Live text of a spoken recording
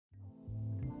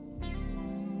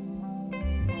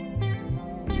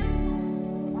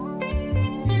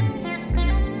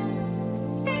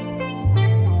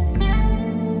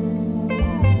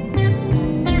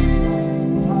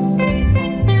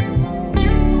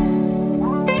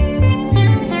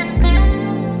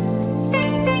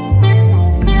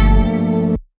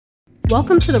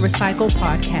Welcome to the Recycle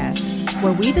Podcast,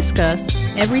 where we discuss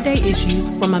everyday issues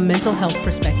from a mental health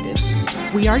perspective.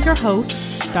 We are your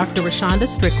hosts, Dr. Rashonda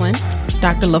Strickland,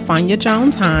 Dr. LaFanya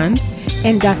Jones-Hines,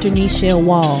 and Dr. Nichelle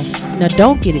Wall. Now,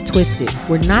 don't get it twisted.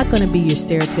 We're not going to be your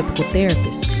stereotypical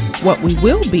therapist. What we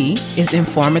will be is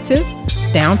informative,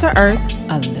 down to earth,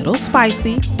 a little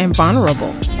spicy, and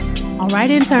vulnerable. All right,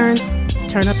 interns,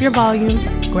 turn up your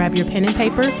volume, grab your pen and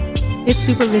paper. It's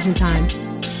supervision time.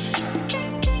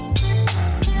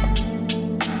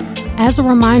 As a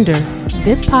reminder,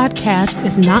 this podcast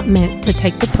is not meant to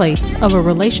take the place of a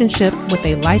relationship with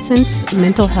a licensed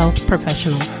mental health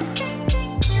professional.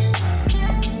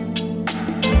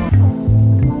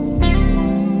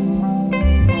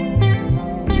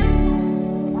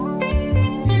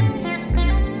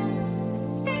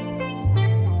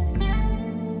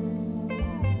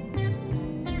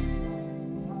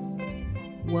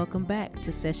 Welcome back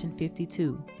to Session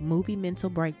 52, Movie Mental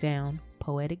Breakdown,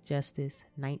 Poetic Justice,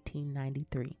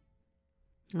 1993.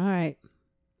 All right,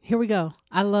 here we go.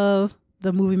 I love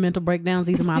the movie mental breakdowns.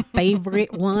 These are my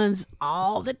favorite ones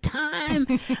all the time.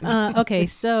 Okay,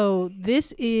 so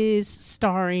this is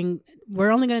starring, we're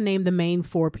only going to name the main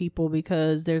four people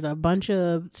because there's a bunch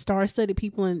of star-studded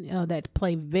people that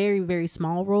play very, very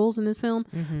small roles in this film.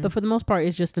 Mm-hmm. But for the most part,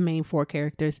 it's just the main four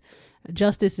characters.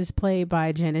 Justice is played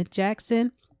by Janet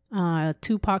Jackson.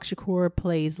 Tupac Shakur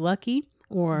plays Lucky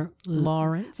or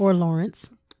Lawrence,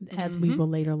 as we will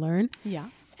later learn.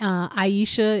 Yes.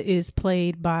 Aisha is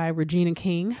played by Regina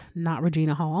King, not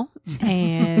Regina Hall.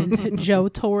 And Joe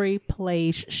Torre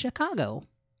plays Chicago.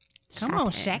 Come on,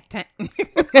 Shaq Time.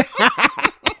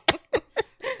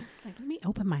 Let me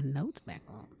open my notes back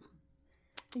up.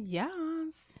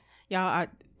 Yes. Y'all,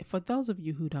 for those of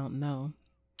you who don't know,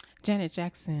 Janet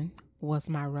Jackson was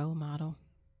my role model.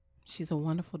 She's a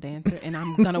wonderful dancer. And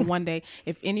I'm going to one day,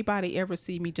 if anybody ever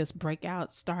see me just break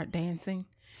out, start dancing,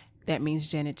 that means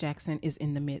Janet Jackson is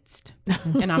in the midst.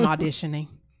 And I'm auditioning.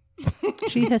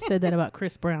 She has said that about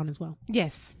Chris Brown as well.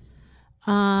 Yes.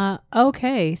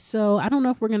 Okay. So I don't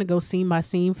know if we're going to go scene by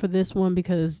scene for this one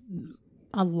because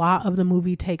a lot of the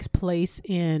movie takes place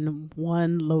in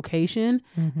one location,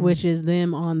 which is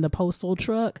them on the postal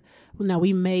truck. Now,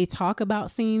 we may talk about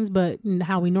scenes, but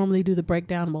how we normally do the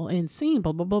breakdown, well, in scene,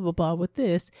 blah, blah, blah, blah, blah. With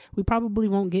this, we probably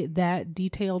won't get that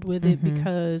detailed with it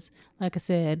because, like I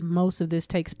said, most of this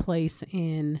takes place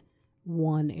in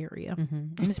one area.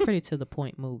 And it's pretty to the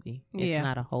point movie. It's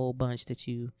not a whole bunch that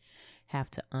you have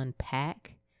to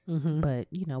unpack, but,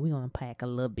 you know, we're going to unpack a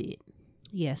little bit.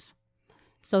 Yes.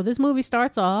 So this movie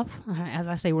starts off, as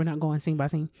I say, we're not going scene by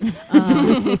scene.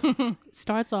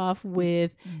 Starts off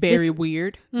with very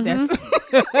weird. That's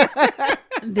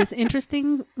this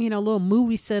interesting, little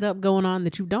movie setup going on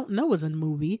that you don't know is a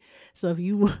movie. So if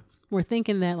you were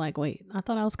thinking that, like, wait, I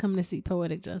thought I was coming to see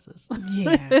Poetic Justice.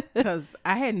 Yeah, because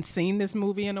I hadn't seen this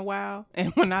movie in a while,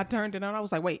 and when I turned it on, I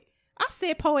was like, wait. I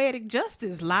said Poetic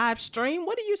Justice live stream.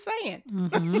 What are you saying?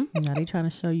 Now they trying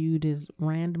to show you this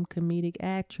random comedic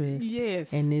actress.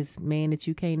 Yes. And this man that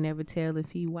you can't never tell if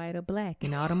he white or black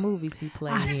in all the movies he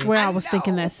played. I swear I was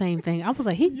thinking that same thing. I was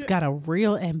like, he's got a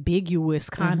real ambiguous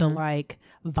kind of like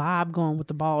vibe going with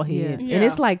the bald head. Yeah. And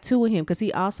it's like two of him because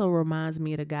he also reminds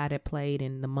me of the guy that played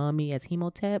in The Mummy as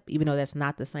Hemotep, even though that's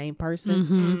not the same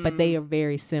person. But they are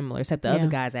very similar, except the other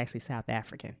guy is actually South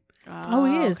African. Oh,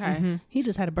 he is. Okay. He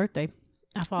just had a birthday.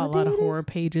 I follow a lot of horror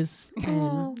pages.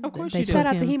 And of course you Shout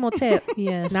out to Hemotep.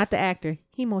 Yes. Not the actor.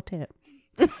 Hemotep.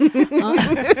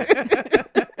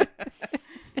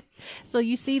 So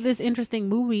you see this interesting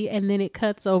movie and then it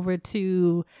cuts over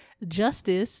to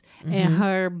Justice and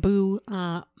her boo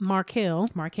Markel.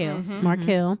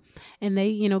 And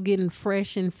they, getting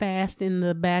fresh and fast in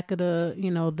the back of the,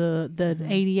 the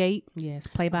 88. Yes,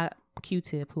 played by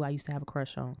Q-Tip, who I used to have a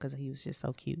crush on because he was just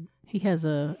so cute. He has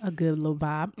a good little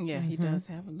vibe. Yeah, he does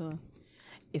have a little.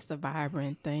 It's a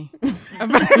vibrant thing.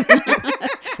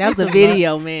 That was a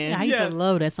video, man. I used to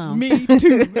love that song. Me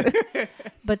too.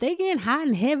 But they getting hot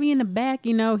and heavy in the back.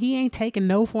 He ain't taking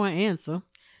no for an answer.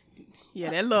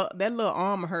 Yeah, that little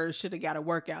arm of hers should have got a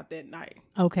workout that night.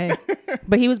 Okay,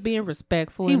 but he was being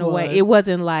respectful in a way. It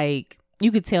wasn't like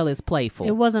you could tell it's playful.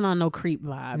 It wasn't on no creep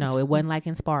vibes. No, it wasn't like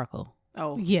in Sparkle.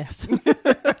 Oh yes.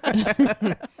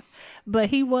 But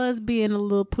he was being a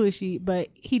little pushy, but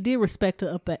he did respect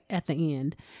her up at the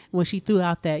end when she threw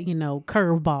out that,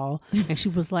 curveball and she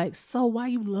was like, so why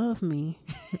you love me?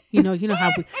 You know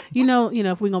how we,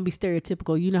 if we're going to be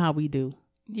stereotypical, you know how we do.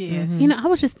 Yes. I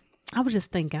was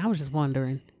just thinking, I was just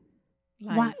wondering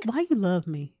why you love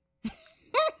me?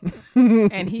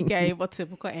 And he gave a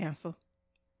typical answer.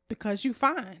 Because you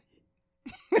fine.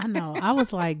 I know. I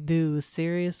was like, dude,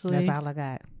 seriously? That's all I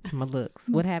got. My looks.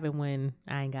 What happened when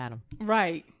I ain't got them?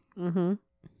 Right. Mm-hmm.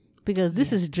 Because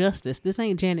this is justice. This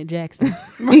ain't Janet Jackson.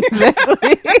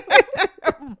 Exactly.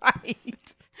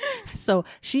 Right. So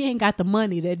she ain't got the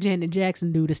money that Janet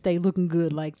Jackson do to stay looking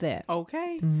good like that.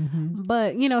 Okay. Mm-hmm.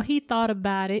 But, you know, he thought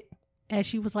about it as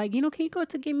she was like, you know, can you go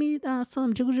to get me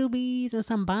some jujubes and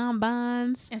some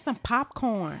bonbons And some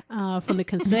popcorn. from the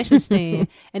concession stand?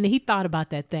 And then he thought about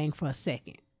that thing for a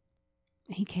second.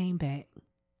 He came back.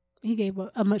 He gave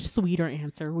a much sweeter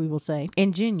answer, we will say.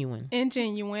 And genuine. And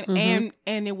genuine. Mm-hmm.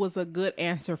 And it was a good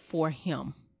answer for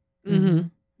him.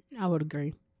 Mm-hmm. I would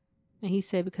agree. And he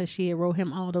said because she had wrote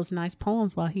him all those nice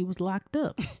poems while he was locked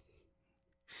up.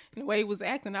 The way he was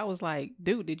acting, I was like,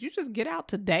 dude, did you just get out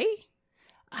today?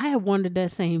 I had wondered that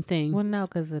same thing. Well, no,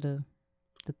 because of the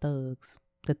thugs.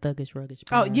 The thuggish, ruggish.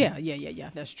 Oh, part. yeah.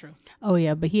 That's true. Oh,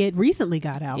 yeah, but he had recently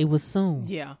got out. It was soon.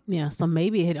 Yeah. Yeah, so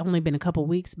maybe it had only been a couple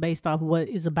weeks based off what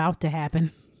is about to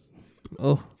happen.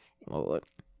 Oh, Lord.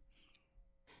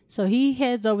 So he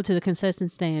heads over to the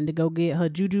concession stand to go get her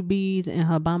jujubes and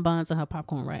her bonbons and her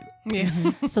popcorn wrap.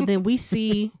 Yeah. So then we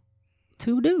see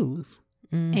two dudes.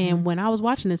 Mm-hmm. And when I was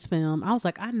watching this film, I was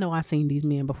like, I know I've seen these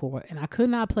men before. And I could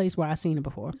not place where I've seen it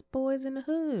before. It's Boys in the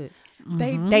Hood.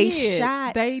 They They did.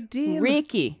 shot They did.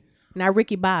 Ricky. Not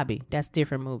Ricky Bobby. That's a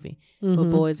different movie. But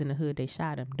Mhm. Boys in the Hood, they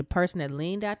shot him. The person that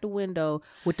leaned out the window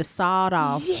with the sawed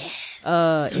off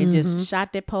and just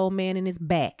shot that poor man in his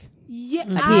back. Yeah.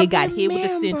 Like I he had got hit with the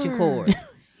extension remember. cord.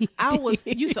 I was,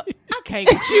 I came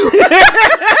with you.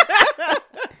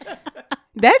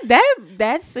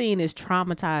 That scene is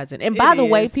traumatizing. And by the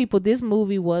way, people, this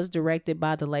movie was directed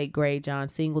by the late great John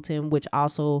Singleton, which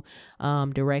also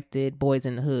directed Boys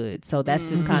in the Hood. So that's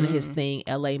just kind of his thing.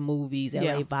 LA movies,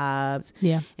 LA vibes,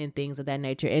 and things of that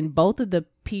nature. And both of the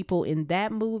people in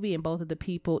that movie and both of the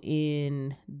people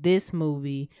in this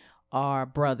movie are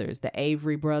brothers, the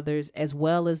Avery brothers, as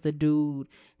well as the dude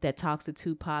that talks to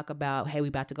Tupac about, hey, we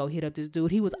about to go hit up this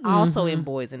dude. He was also in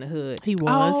Boys in the Hood. He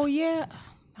was. Oh, yeah.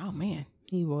 Oh, man.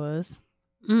 He was.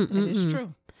 That is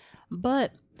true.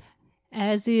 But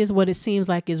as is what it seems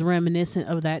like is reminiscent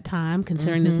of that time,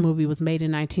 considering this movie was made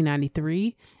in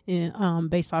 1993,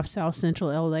 based off South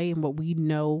Central LA and what we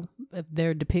know of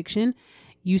their depiction.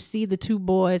 You see the two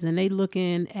boys and they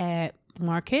looking at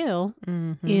Markel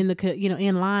in the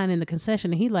in line in the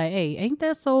concession, and he like, hey, ain't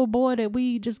that soul boy that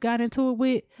we just got into it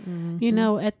with, you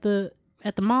know, at the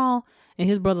mall? And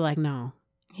his brother like, no.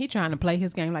 He trying to play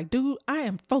his game like, dude, I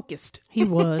am focused. He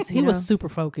was. He was super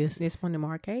focused. It's one of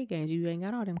them arcade games. You ain't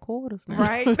got all them quarters now.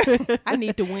 Right? I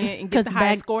need to win and get the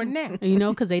high score now. You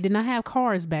know, because they did not have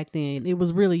cars back then. It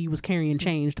was really, you was carrying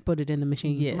change to put it in the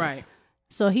machine. Yes. Right.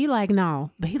 So he like,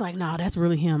 no. But he like, no, that's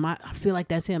really him. I feel like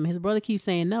that's him. His brother keeps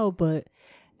saying no, but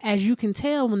as you can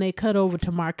tell when they cut over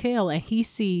to Markel and he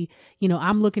see, you know,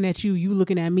 I'm looking at you, you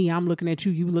looking at me, I'm looking at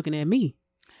you, you looking at me.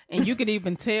 And you could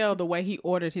even tell the way he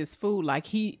ordered his food, like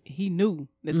he knew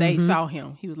that they saw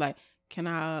him. He was like, can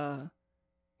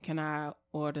I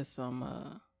order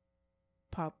some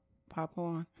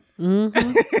popcorn?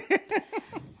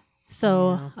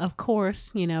 So of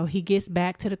course, you know, he gets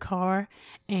back to the car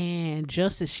and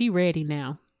just as she ready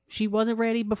now. She wasn't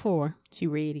ready before. She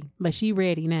ready. But she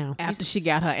ready now. After she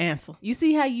got her answer. You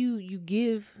see how you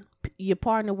give your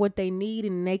partner what they need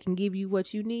and they can give you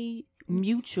what you need?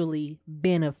 Mutually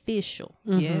beneficial.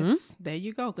 Yes, there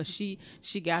you go. Because she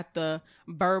got the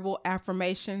verbal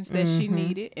affirmations that she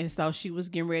needed, and so she was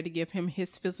getting ready to give him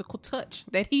his physical touch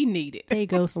that he needed. There you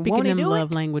go. Speaking them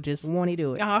love languages. Won't he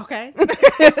do it? Okay.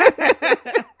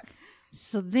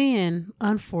 So then,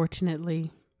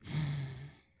 unfortunately,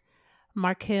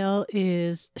 Markel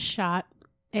is shot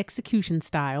execution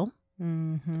style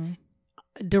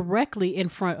directly in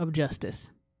front of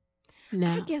Justice.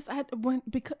 Now, I guess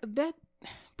because that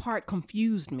part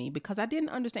confused me because I didn't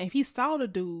understand if he saw the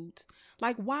dudes,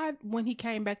 like why when he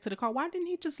came back to the car, why didn't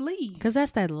he just leave? Because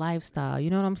that's that lifestyle. You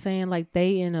know what I'm saying? Like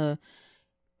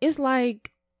it's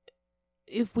like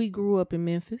if we grew up in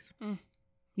Memphis,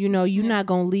 you know, you're not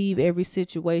going to leave every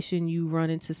situation you run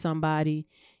into somebody,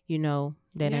 you know,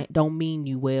 that don't mean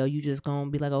you well. You just going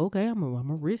to be like, okay, I'm going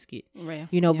to risk it. Right.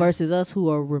 You know, versus us who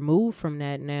are removed from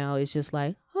that now, it's just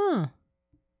like,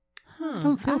 I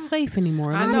don't feel safe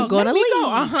anymore. I know. I'm gonna leave.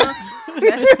 Go.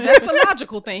 That's the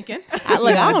logical thinking. I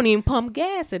don't even pump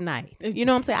gas at night. You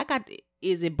know what I'm saying?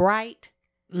 Is it bright?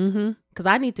 Because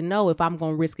I need to know if I'm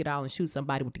gonna risk it all and shoot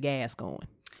somebody with the gas going.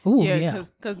 Ooh, Yeah,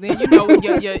 because then you know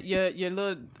your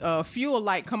little fuel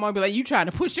light come on, and be like, you trying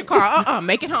to push your car?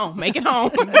 Make it home, make it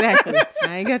home. Exactly.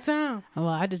 I ain't got time. Well,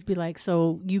 I just be like,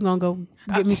 so you gonna go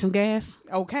get me some gas?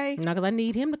 Okay. No, because I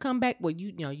need him to come back. Well,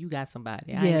 you know, you got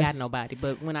somebody. I ain't got nobody.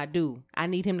 But when I do, I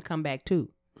need him to come back too.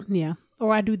 Yeah.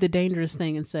 Or I do the dangerous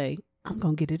thing and say, I'm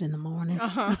gonna get it in the morning.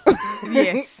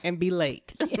 Yes. And be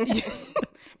late. Yes.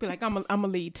 Be like, I'm gonna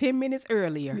leave 10 minutes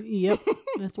earlier. Yep.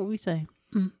 That's what we say.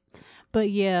 But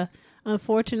yeah,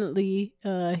 unfortunately,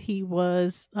 he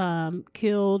was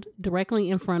killed directly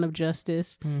in front of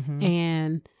justice.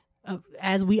 And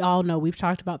as we all know, we've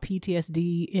talked about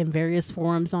PTSD in various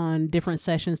forums on different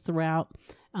sessions throughout.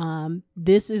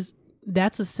 That's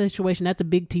a situation, that's a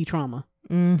big T trauma.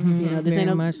 You know, this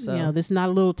ain't much so. You know, this is not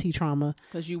a little T trauma.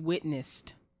 Because you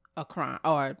witnessed a crime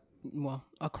a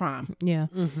crime. Yeah.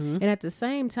 And at the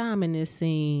same time in this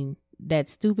scene, that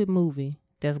stupid movie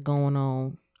that's going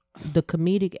on, the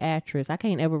comedic actress, I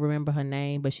can't ever remember her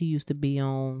name, but she used to be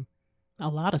on a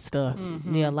lot of stuff.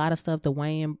 Yeah, a lot of stuff. The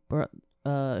Wayne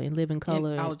in Living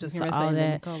Color. I was just so going to all say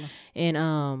that. Living Color.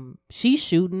 And she's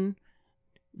shooting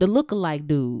the lookalike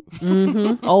dude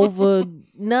over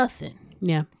nothing.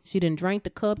 Yeah. She didn't drink the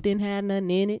cup, didn't have nothing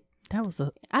in it. That was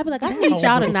I be like, I need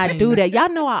y'all to not do that. Y'all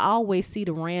know I always see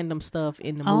the random stuff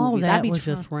in the movies. That was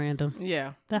just random.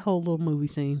 Yeah. That whole little movie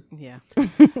scene. Yeah.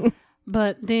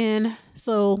 But then,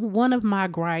 so one of my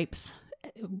gripes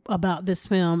about this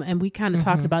film, and we kind of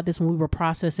talked about this when we were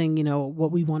processing, you know,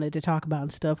 what we wanted to talk about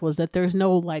and stuff, was that there's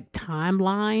no like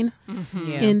timeline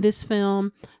in this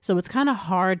film. So it's kind of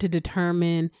hard to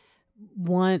determine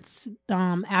once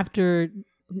after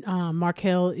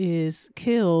Markel is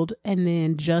killed and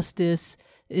then Justice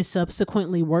is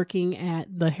subsequently working at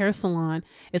the hair salon.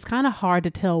 It's kind of hard to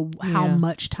tell how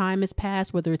much time has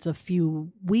passed, whether it's a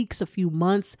few weeks, a few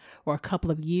months, or a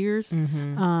couple of years.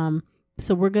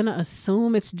 So we're going to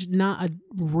assume it's not a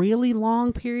really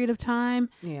long period of time,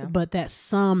 but that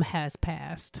some has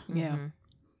passed. Yeah.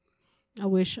 I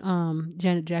wish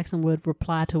Janet Jackson would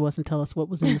reply to us and tell us what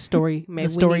was in the story, Maybe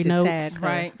the story we need to notes. tag her.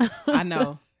 Right. I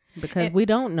know. Because we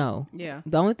don't know. Yeah.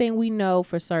 The only thing we know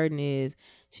for certain is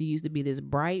she used to be this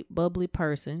bright, bubbly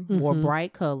person, wore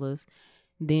bright colors.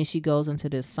 Then she goes into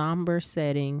this somber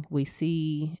setting. We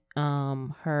see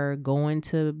her going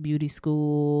to beauty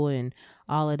school and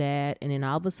all of that. And then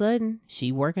all of a sudden,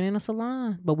 she working in a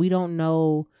salon. But we don't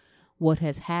know what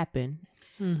has happened.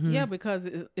 Yeah, because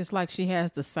it's like she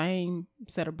has the same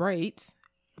set of braids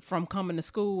from coming to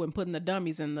school and putting the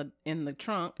dummies in the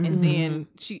trunk, and then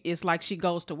it's like she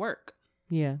goes to work.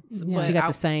 Yeah. But She got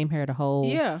the same hair the whole.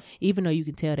 Yeah. Even though you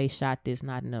can tell they shot this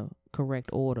not in the correct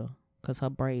order because her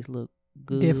braids look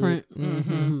good. Different.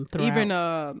 Even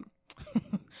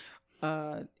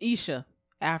Isha,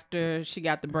 after she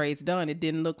got the braids done, it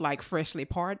didn't look like freshly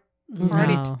parted.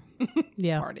 No.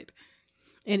 Yeah. Parted.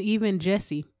 And even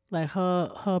Jessie, like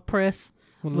her press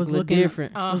was look looking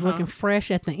different. was looking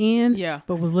fresh at the end, Yeah.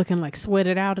 but was looking like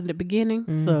sweated out in the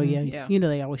beginning. So Yeah. you know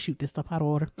they always shoot this stuff out of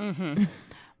order.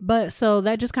 But so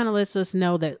that just kind of lets us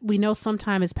know that we know some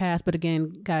time has passed, but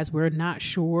again, guys, we're not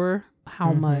sure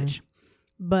how much.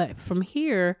 But from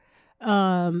here,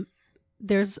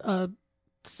 there's a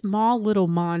small little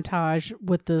montage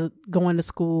with the going to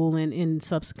school and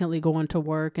subsequently going to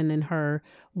work, and then her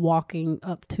walking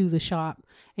up to the shop,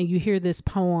 and you hear this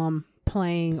poem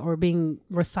playing or being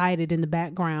recited in the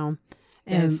background.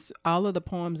 And all of the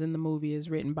poems in the movie is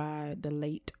written by the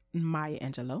late Maya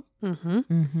Angelou.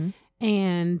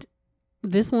 And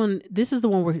this is the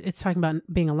one where it's talking about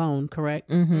being alone, correct?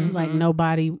 Like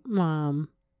nobody,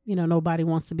 nobody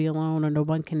wants to be alone, or no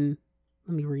one can.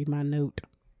 Let me read my note.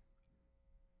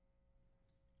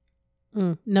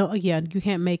 No, you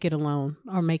can't make it alone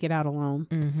or make it out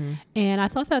alone. And I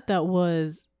thought that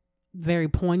was very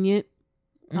poignant.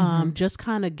 Just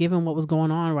kind of given what was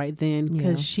going on right then,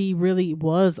 because she really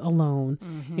was alone.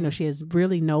 You know, she has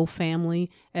really no family,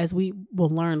 as we will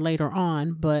learn later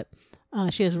on, but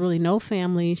she has really no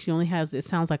family. She only has, it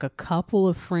sounds like, a couple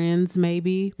of friends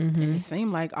maybe. And it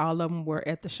seemed like all of them were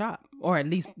at the shop, or at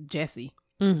least Jessie.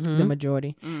 The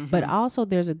majority. But also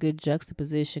there's a good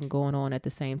juxtaposition going on at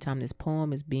the same time this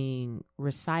poem is being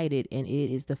recited, and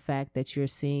it is the fact that you're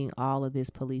seeing all of this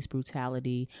police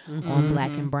brutality on Black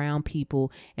and brown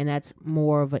people, and that's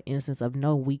more of an instance of,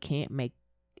 no, we can't make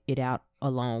it out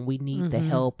alone. We need the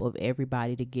help of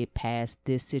everybody to get past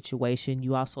this situation.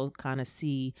 You also kind of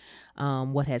see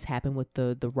what has happened with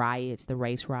the riots, the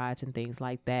race riots and things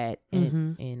like that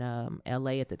in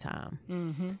LA at the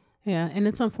time. Yeah, and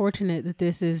it's unfortunate that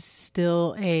this is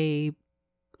still a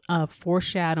a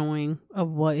foreshadowing of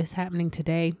what is happening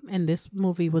today. And this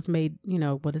movie was made,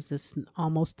 what is this,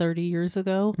 almost 30 years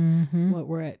ago? Mm-hmm. What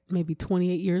we're at, maybe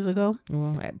 28 years ago?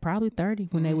 Well, probably 30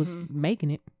 when they was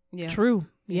making it. Yeah. True.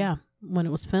 Yeah. When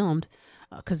it was filmed,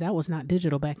 because that was not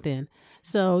digital back then.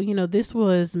 So, this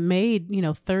was made,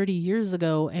 30 years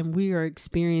ago, and we are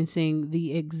experiencing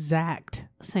the exact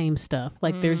same stuff.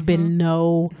 Like there's been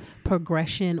no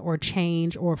progression or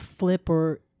change or flip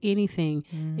or anything.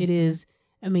 It is,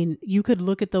 you could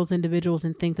look at those individuals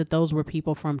and think that those were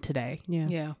people from today. Yeah.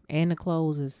 Yeah. And the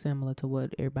clothes is similar to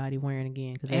what everybody wearing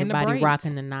again, because And the everybody braids.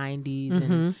 rocking the 90s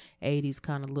and 80s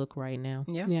kind of look right now.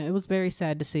 Yeah. Yeah, it was very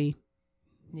sad to see.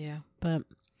 Yeah. But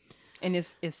And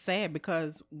it's sad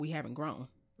because we haven't grown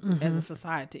as a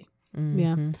society.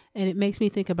 yeah, and it makes me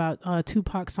think about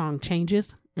Tupac's song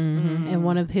 "Changes," Mm-hmm. and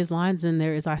one of his lines in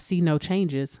there is, "I see no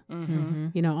changes.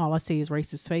 Mm-hmm. All I see is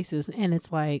racist faces," and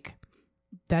it's like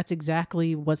that's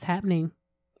exactly what's happening.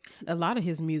 A lot of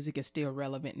his music is still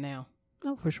relevant now.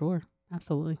 Oh, for sure,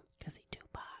 absolutely. Because he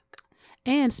Tupac.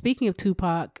 And speaking of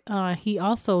Tupac, he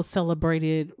also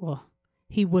celebrated. Well,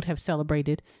 he would have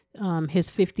celebrated his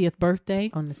 50th birthday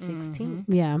On the 16th.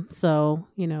 Yeah, so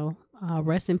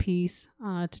rest in peace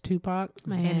to Tupac,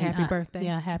 And happy birthday.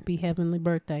 Yeah, happy heavenly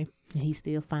birthday. And he's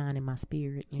still fine in my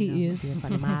spirit. He is. Still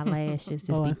fine. My eyelashes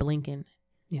just be Boy. blinking.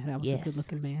 Yeah, that was Yes. a good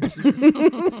looking man. Jesus.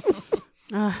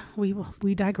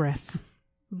 We digress.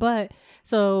 But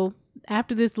so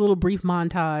after this little brief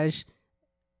montage,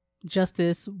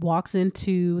 Justice walks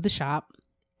into the shop,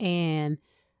 and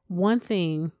one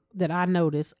thing that I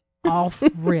noticed off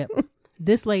rip,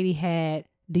 this lady had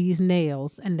these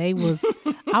nails, and I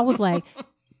was like,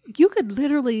 you could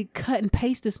literally cut and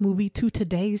paste this movie to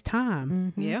today's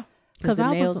time. Yeah. Because I the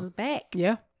was- nails is back.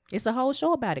 Yeah. It's a whole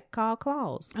show about it called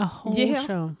Claws. A whole Yeah.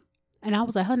 show. And I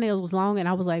was like, her nails was long, and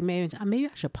I was like, man, maybe I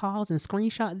should pause and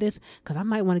screenshot this because I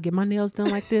might want to get my nails done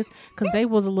like this because they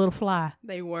was a little fly.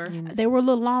 They were. They were a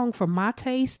little long for my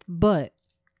taste, but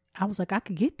I was like, I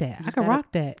could get that. I just could gotta-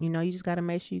 rock that. You just got to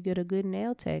make sure you get a good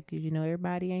nail tech because,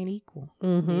 everybody ain't equal.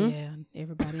 Mm-hmm. Yeah.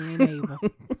 Everybody ain't able.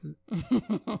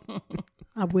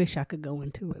 I wish I could go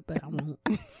into it, but I won't.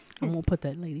 I won't put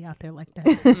that lady out there like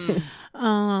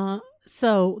that.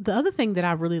 So the other thing that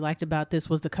I really liked about this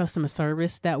was the customer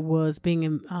service that was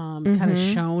being kind of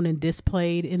shown and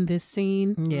displayed in this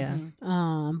scene. Yeah.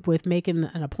 With making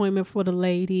an appointment for the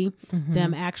lady,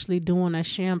 them actually doing a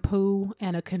shampoo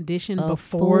and a condition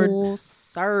before full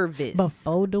service.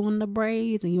 doing the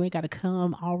braids, and you ain't got to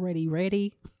come already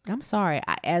ready. I'm sorry.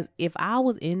 If I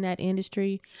was in that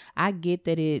industry, I get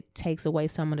that it takes away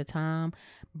some of the time,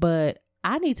 but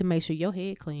I need to make sure your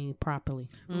head clean properly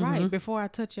Right. Before I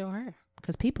touch your hair.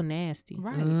 because people nasty.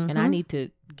 Right. And I need to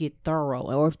get thorough.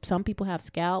 Or some people have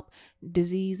scalp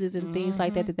diseases and things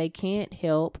like that they can't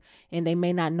help, and they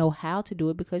may not know how to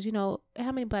do it because, how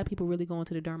many black people really go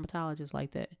into the dermatologist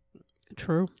like that?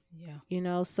 True.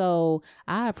 Yeah. So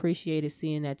I appreciated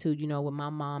seeing that too, with my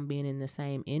mom being in the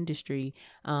same industry.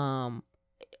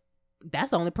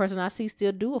 That's the only person I see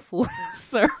still do a full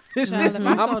service. Child, is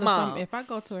my mom. if I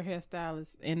go to a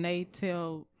hairstylist and they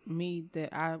tell me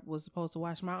that I was supposed to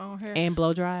wash my own hair, And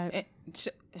blow dry.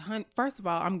 first of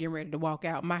all, I'm getting ready to walk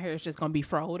out. My hair is just gonna be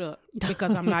froed up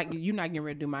because I'm not. You're not getting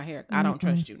ready to do my hair. I don't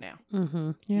trust you now.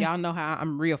 Mm-hmm. Yeah. Y'all know how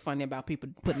I'm real funny about people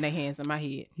putting their hands in my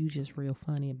head. You just real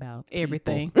funny about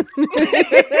Everything. people.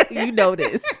 You know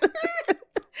this.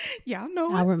 Y'all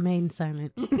know I it. remain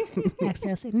silent.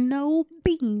 Actually, I said no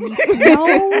beans,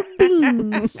 no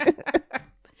beans.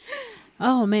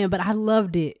 Oh man, but I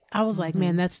loved it. I was like,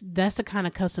 man, that's the kind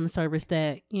of customer service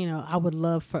that I would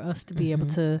love for us to be able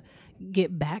to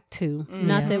get back to.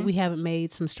 Not that we haven't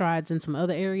made some strides in some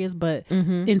other areas, but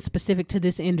in specific to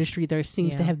this industry, there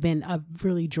seems to have been a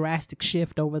really drastic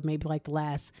shift over maybe like the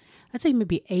last, I'd say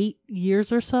maybe 8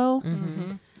 years or so.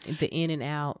 The in and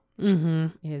out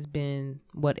has been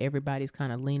what everybody's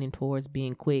kind of leaning towards,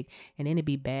 being quick, and then it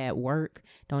be bad work.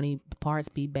 Don't even parts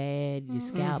be bad, your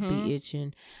scalp be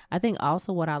itching. I think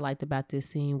also what I liked about this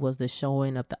scene was the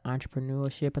showing of the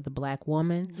entrepreneurship of the black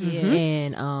woman. Yes.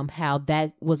 And how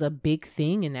that was a big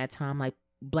thing in that time, like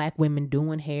black women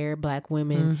doing hair, black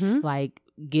women like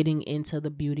getting into the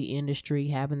beauty industry,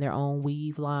 having their own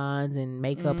weave lines and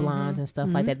makeup lines and stuff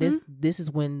like that. This is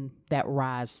when that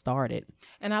rise started.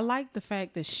 And I like the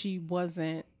fact that she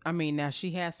wasn't, now she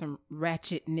had some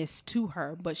ratchetness to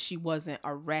her, but she wasn't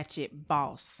a ratchet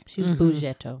boss. She was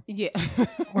bougetto. Yeah.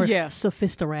 Or yeah.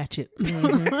 sophistiratchet.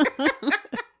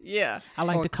 Yeah. I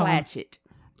like Or to call clatchet.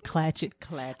 clatchet.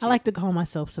 Clatchet. I like to call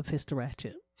myself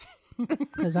sophistiratchet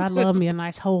because I love me a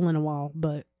nice hole in the wall,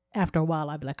 but after a while,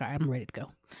 I'd be like, all right, I'm ready to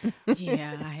go.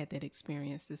 Yeah, I had that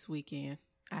experience this weekend.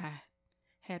 I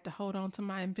had to hold on to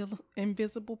my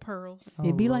invisible pearls.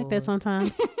 It'd be like that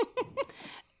sometimes.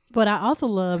 What I also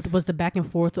loved was the back and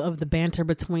forth of the banter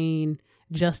between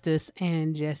Justice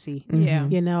and Jesse. Yeah.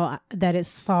 You know, that it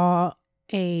saw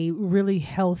a really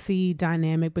healthy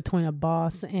dynamic between a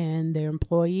boss and their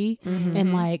employee,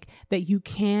 and like that you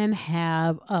can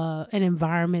have an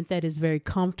environment that is very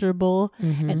comfortable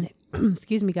and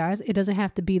excuse me guys, it doesn't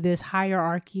have to be this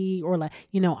hierarchy or like,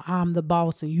 you know, I'm the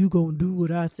boss and you gonna do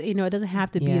what I say. You know, it doesn't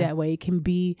have to be that way. It can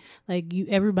be like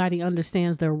everybody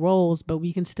understands their roles, but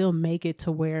we can still make it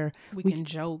to where we can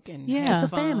joke and have it's a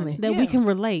fun. family that we can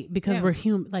relate because we're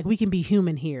human. Like we can be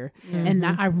human here. And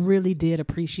I really did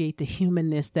appreciate the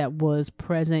humanness that was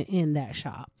present in that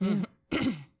shop.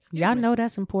 Y'all know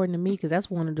that's important to me because that's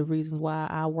one of the reasons why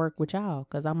I work with y'all.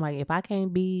 Because I'm like, if I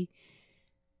can't be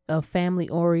a family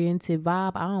oriented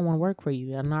vibe, I don't want to work for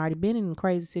you. I've already been in a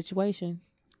crazy situation.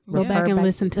 Go back and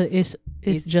listen to it's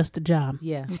just a job.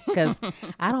 Yeah, because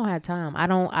I don't have time. I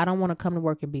don't want to come to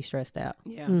work and be stressed out.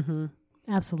 Yeah,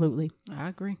 absolutely. I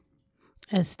agree.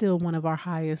 It's still one of our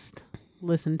highest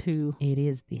listened to. It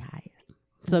is the highest.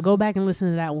 So go back and listen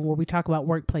to that one where we talk about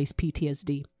workplace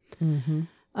PTSD.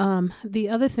 The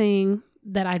other thing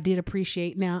that I did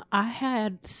appreciate, now I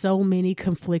had so many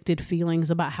conflicted feelings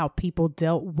about how people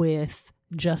dealt with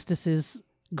Justice's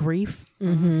grief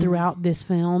throughout this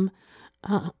film.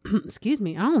 Excuse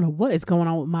me, I don't know what is going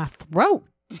on with my throat.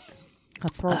 Her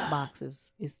throat box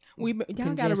is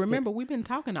Y'all got to remember, we've been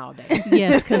talking all day.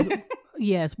 Yes, because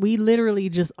yes, we literally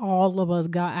just all of us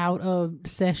got out of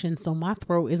session, so my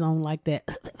throat is on like that.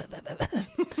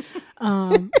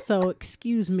 So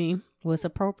excuse me. Well, it's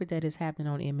appropriate that it's happening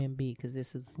on MMB because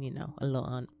this is, you know, a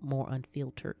little more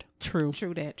unfiltered. True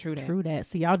that.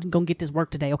 So y'all gonna get this work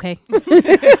today, okay?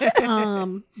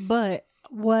 But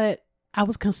what I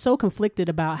was so conflicted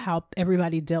about how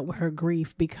everybody dealt with her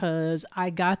grief, because I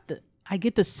get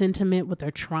the sentiment what they're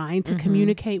trying to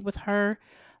communicate with her,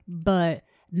 but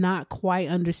not quite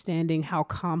understanding how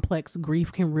complex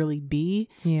grief can really be.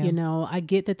 Yeah. You know, I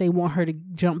get that they want her to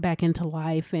jump back into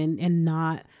life and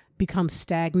not become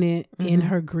stagnant in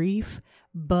her grief,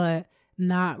 but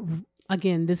not,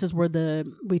 again, this is where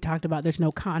we talked about there's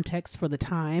no context for the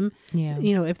time. Yeah.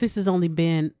 You know, if this has only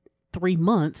been 3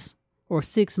 months or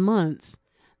 6 months,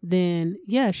 then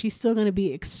yeah, she's still going to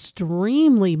be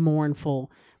extremely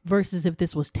mournful versus if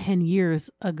this was 10 years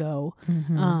ago.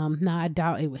 Now I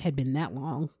doubt it had been that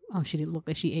long. She didn't look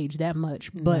like she aged that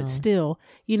much, but still,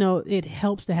 you know, it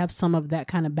helps to have some of that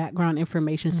kind of background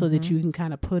information so that you can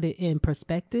kind of put it in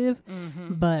perspective.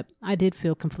 But I did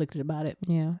feel conflicted about it.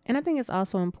 Yeah. And I think it's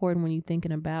also important when you're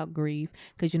thinking about grief,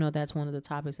 because, you know, that's one of the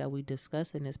topics that we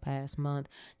discussed in this past month.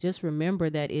 Just remember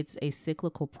that it's a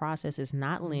cyclical process. It's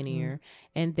not linear,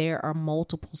 and there are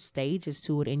multiple stages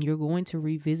to it, and you're going to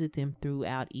revisit them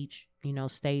throughout each, you know,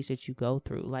 stage that you go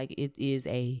through. Like, it is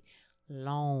a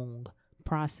long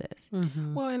process.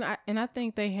 Well, and I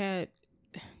think they had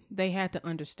to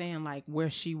understand like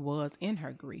where she was in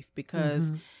her grief,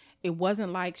 because it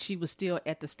wasn't like she was still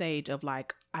at the stage of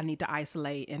like, I need to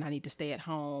isolate and I need to stay at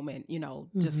home and, you know,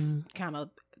 just kind of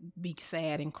be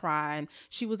sad and cry. And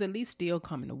she was at least still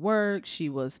coming to work. She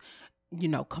was, you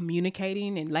know,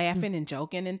 communicating and laughing and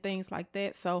joking and things like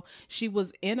that. So she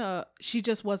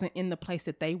just wasn't in the place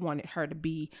that they wanted her to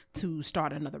be to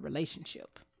start another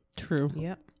relationship. True.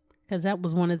 Yep. Because that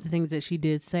was one of the things that she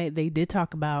did say. They did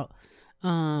talk about,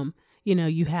 you know,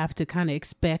 you have to kind of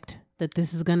expect that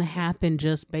this is going to happen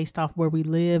just based off where we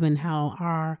live and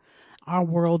how our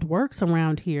world works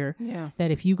around here. Yeah.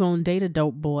 That if you go and date a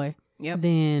dope boy,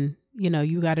 then, you know,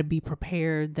 you got to be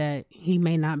prepared that he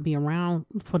may not be around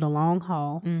for the long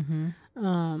haul.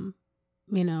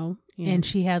 You know, and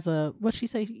she has what she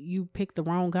say, you pick the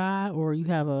wrong guy or you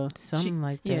have something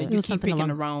like that. Yeah, you keep picking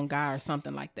the wrong guy or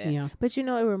something like that. Yeah. But, you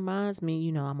know, it reminds me,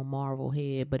 you know, I'm a Marvel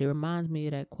head, but it reminds me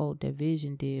of that quote that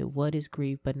Vision did, what is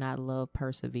grief but not love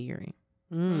persevering?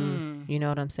 You know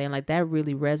what I'm saying? Like, that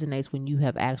really resonates when you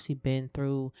have actually been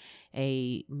through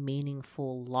a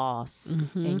meaningful loss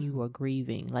and you are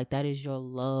grieving. Like, that is your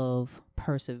love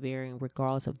persevering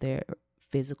regardless of their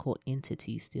physical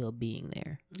entity still being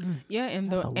there. Yeah, and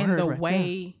the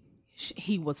way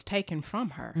he was taken from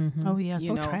her. Oh yeah,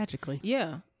 so tragically.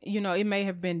 Yeah, you know, it may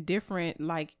have been different,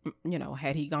 like, you know,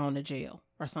 had he gone to jail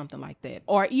or something like that,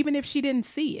 or even if she didn't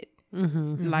see it,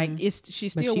 like she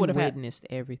still would have witnessed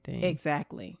everything.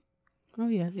 Exactly. Oh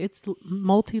yeah, it's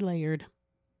multi-layered,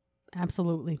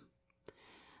 absolutely.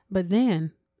 But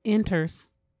then enters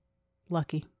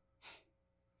Lucky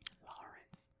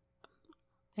Lawrence,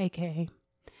 aka.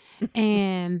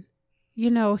 And, you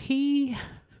know,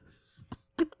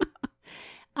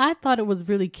 I thought it was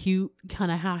really cute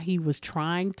kind of how he was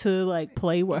trying to like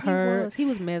play with her. He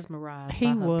was mesmerized by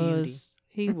her beauty.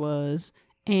 He was.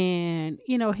 And,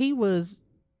 you know, he was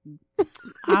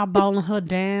eyeballing her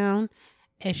down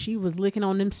as she was licking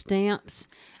on them stamps.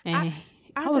 And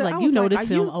I was like, this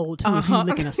film old too. If you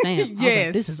licking a stamp. Yes. I was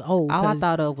like, this is old. All I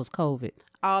thought of was COVID.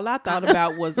 All I thought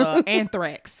about was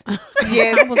anthrax.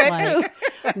 Yes, I was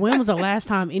like, when was the last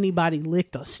time anybody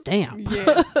licked a stamp?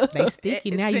 Yes. They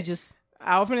sticky. Now you just...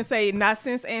 I was going to say, not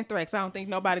since anthrax. I don't think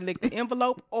nobody licked the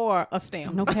envelope or a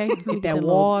stamp. Okay. Get that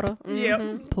water.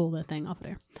 Yep. Pull that thing off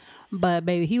there. But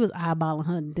baby, he was eyeballing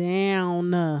her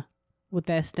down with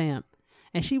that stamp.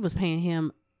 And she was paying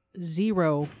him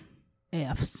 0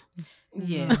 Fs.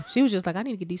 Yes. She was just like, I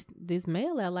need to get this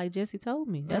mail out like Jesse told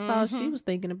me. That's all she was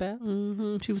thinking about.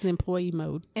 Mm-hmm. She was in employee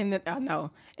mode. And then, I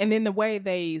know. And then the way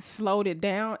they slowed it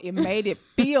down, it made it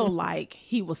feel like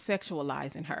he was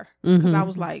sexualizing her. Because I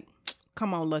was like,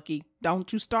 come on, Lucky.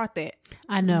 Don't you start that.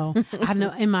 I know.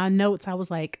 In my notes, I was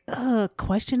like,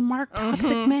 question mark,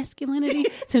 toxic masculinity.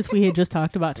 Since we had just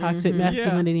talked about toxic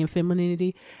masculinity and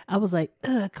femininity, I was like,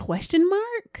 question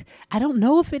mark? I don't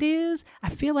know if it is. I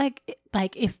feel like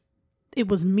if it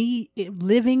was me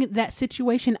living that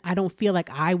situation, I don't feel like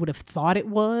I would have thought it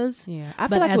was. Yeah. I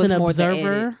feel like it was more the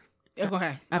edit.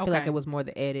 Okay. I feel like it was more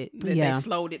the edit. They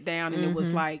slowed it down and it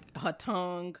was like her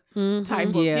tongue type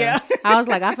of. Yeah. I was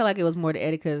like, I feel like it was more the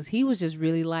edit because he was just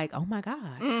really like, oh my God,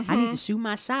 I need to shoot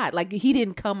my shot. Like he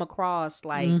didn't come across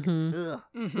like ugh,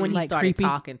 when he like started creepy.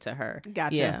 talking to her.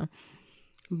 Gotcha. Yeah.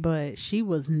 But she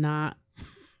was not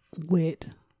with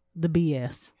the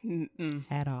BS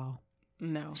At all.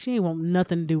 No. She ain't want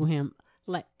nothing to do with him,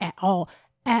 like at all.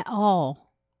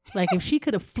 Like if she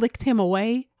could have flicked him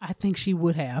away, I think she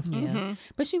would have. Yeah.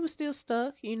 But she was still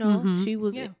stuck, you know. She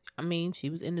was she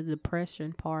was in the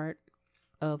depression part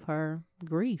of her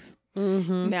grief.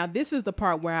 Now this is the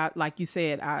part where like you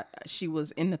said, she was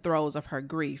in the throes of her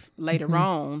grief. Later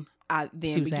on,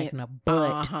 She was acting a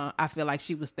butt. I feel like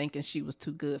she was thinking she was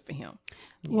too good for him.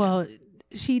 Well,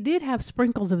 she did have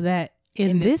sprinkles of that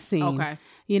in this scene. Okay.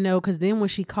 You know, because then when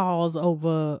she calls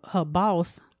over her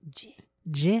boss,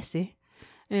 Jesse,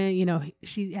 and, you know,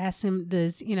 she asks him,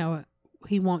 does, you know,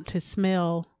 he want to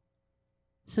smell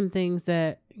some things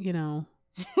that, you know.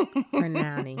 Her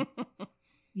nanny.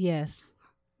 Yes,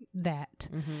 that.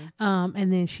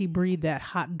 And then she breathed that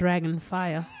hot dragon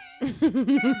fire.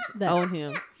 On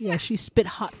him. Yeah, she spit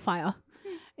hot fire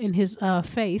in his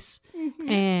face.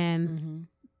 And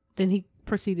then he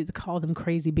proceeded to call them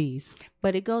crazy bees.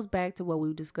 But it goes back to what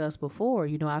we discussed before.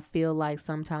 You know, I feel like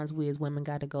sometimes we as women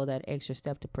got to go that extra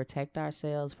step to protect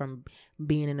ourselves from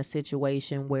being in a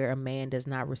situation where a man does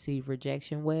not receive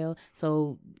rejection well.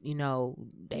 So, you know,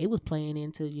 they was playing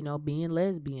into, you know, being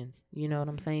lesbians. You know what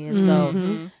I'm saying?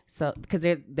 So because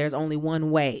there's only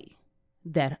one way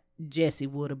that Jessie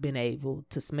would have been able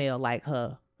to smell like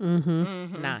her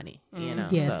nanny, you know?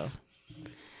 Yes.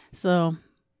 So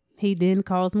he then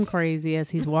calls him crazy as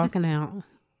he's walking out.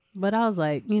 But I was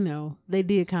like, you know, they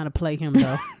did kind of play him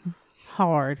though.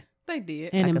 Hard. They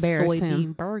did. And like embarrassed a soybean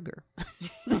him. burger.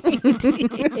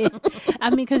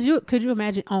 I mean, could you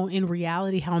imagine in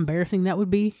reality how embarrassing that would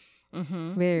be?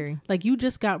 Very. Like you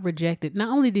just got rejected. Not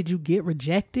only did you get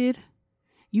rejected,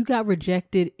 you got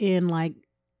rejected in like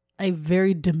a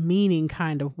very demeaning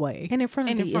kind of way. And in front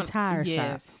of the entire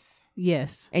shop.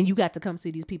 Yes. And you got to come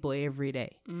see these people every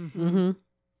day.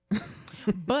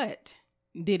 But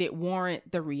did it warrant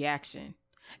the reaction?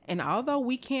 And although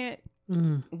we can't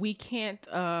be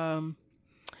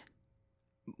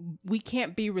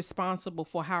responsible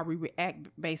for how we react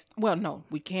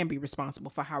we can be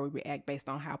responsible for how we react based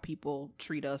on how people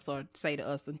treat us or say to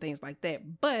us and things like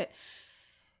that. But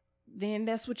then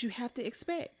that's what you have to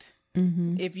expect.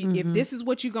 If this is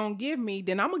what you're gonna give me,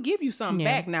 then I'm gonna give you something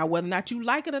back. Now, whether or not you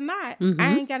like it or not,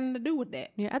 I ain't got nothing to do with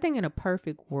that. Yeah, I think in a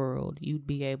perfect world, you'd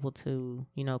be able to,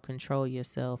 you know, control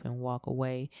yourself and walk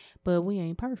away. But we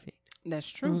ain't perfect. That's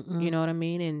true. You know what I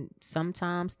mean? And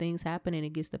sometimes things happen and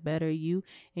it gets the better of you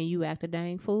and you act a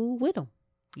dang fool with them.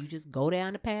 You just go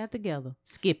down the path together,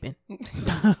 skipping.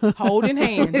 Holding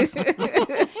hands.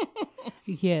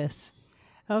 Yes.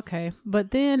 Okay.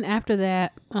 But then after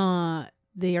that,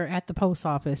 they are at the post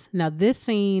office. Now this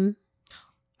scene,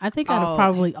 I think out of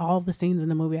probably all the scenes in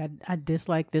the movie, I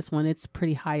dislike this one. It's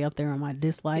pretty high up there on my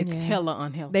dislikes. It's hella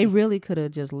unhealthy. They really could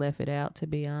have just left it out, to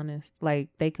be honest. Like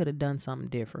they could have done something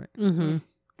different. Well,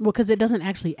 because it doesn't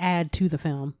actually add to the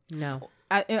film. No.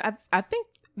 I think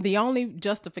the only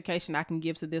justification I can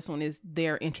give to this one is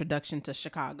their introduction to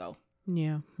Chicago.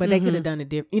 Yeah, but they could have done it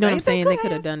different. You know what I'm They saying? could They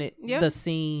could have have. done it Yeah. the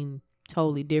scene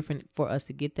totally different for us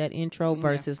to get that intro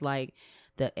versus like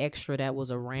the extra that was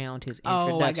around his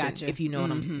introduction. I got you. If you know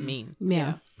what I mean.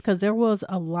 Yeah, because there was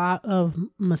a lot of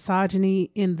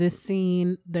misogyny in this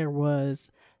scene. There was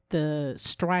the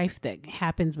strife that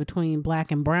happens between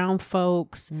black and brown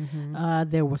folks.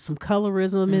 There was some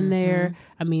colorism in there.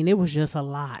 I mean, it was just a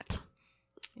lot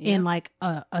in like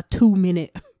a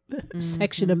 2-minute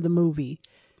section of the movie.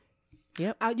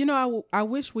 Yep. I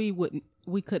wish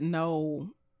we could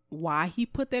know why he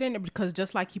put that in there, because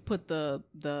just like he put the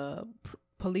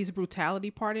police brutality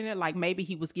part in it, like maybe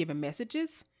he was giving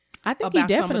messages. I think he about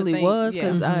some of the definitely things. was,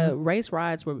 Yeah. because race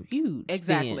riots were huge.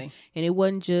 Exactly. then. And it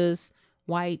wasn't just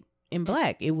white and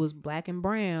black. It was black and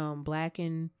brown, black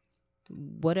and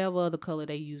whatever other color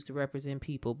they used to represent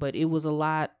people. But it was a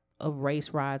lot of race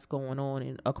riots going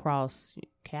on across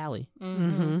Cali.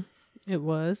 It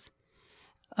was.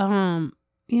 You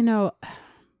know,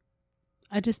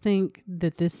 I just think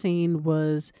that this scene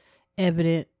was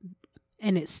evident,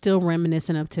 and it's still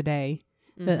reminiscent of today,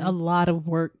 that a lot of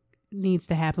work needs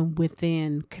to happen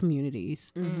within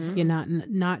communities. You know,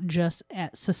 not just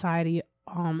at society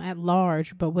at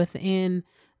large, but within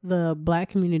the black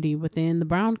community, within the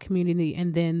brown community,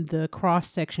 and then the cross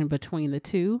section between the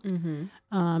two,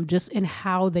 just in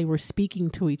how they were speaking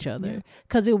to each other.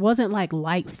 Because it wasn't like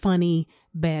light, funny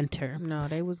banter. No,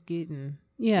 they was getting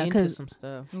Yeah, into some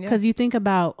stuff. because you think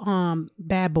about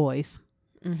Bad Boys,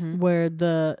 where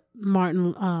the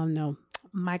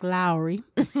Mike Lowry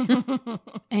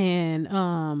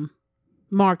and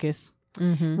Marcus,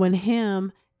 when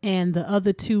him and the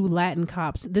other two Latin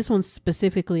cops, this one's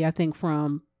specifically I think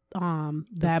from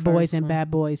Bad Boys and Bad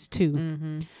Boys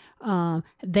 2,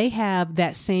 they have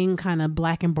that same kind of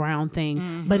black and brown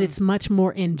thing, but it's much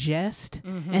more in jest,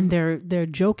 and they're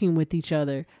joking with each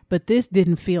other. But this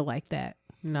didn't feel like that.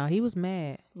 No, he was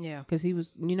mad. Yeah. Because he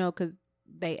was, because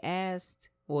they asked,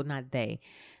 well, not they,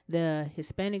 the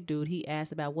Hispanic dude, he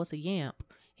asked about what's a yamp.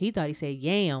 He thought he said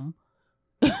yam,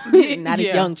 not a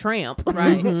young tramp.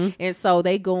 Right. And so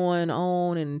they going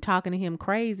on and talking to him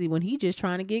crazy when he just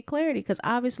trying to get clarity. Because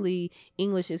obviously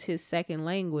English is his second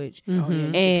language.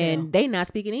 And they not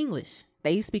speaking English.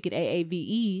 They speaking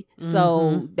AAVE.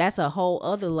 So that's a whole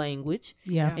other language.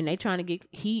 Yeah. And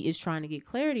he is trying to get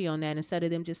clarity on that instead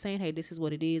of them just saying, hey, this is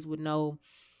what it is with no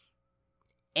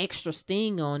extra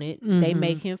sting on it. They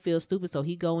make him feel stupid. So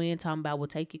he go in talking about, well,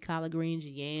 take your collard greens,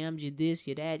 your yams, your this,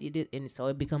 your that, your this. And so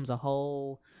it becomes a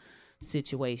whole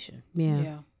situation.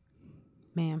 Yeah.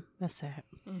 Man, that's sad.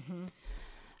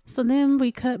 So then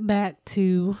we cut back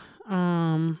to,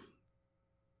 I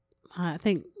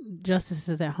think Justice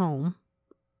is at home.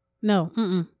 No.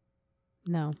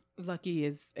 Lucky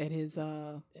is at his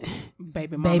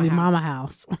baby mama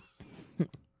house.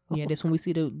 Yeah, that's when we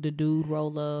see the dude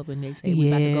roll up and they say we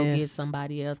about to go get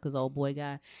somebody else because old boy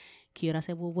got killed. I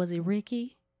said, well, was it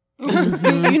Ricky? You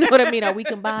know what I mean? Are we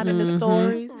combining the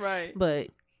stories? Right. But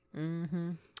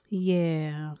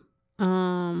yeah,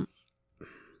 I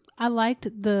liked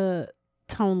the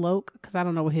Tone Loc, because I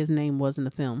don't know what his name was in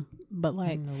the film, but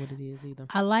like I don't know what it is either.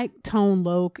 I like Tone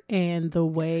Loc and the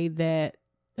way that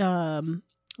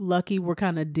Lucky were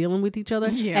kind of dealing with each other.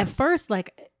 At first,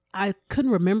 like I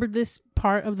couldn't remember this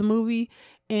part of the movie,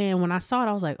 and when I saw it,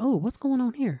 I was like, "Oh, what's going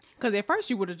on here?" Because at first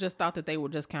you would have just thought that they were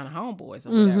just kind of homeboys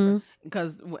or whatever.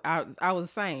 Because I was the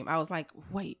same. I was like,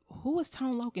 "Wait, who is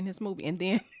Tone Loc in this movie?" And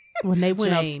then when they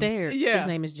went James. upstairs, His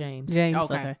name is James.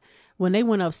 Okay. When they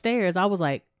went upstairs, I was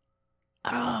like,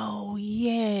 oh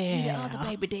yeah, He the other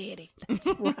baby daddy. That's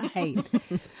right.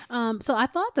 So I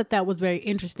thought that was very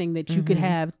interesting that you could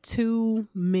have two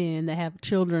men that have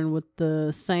children with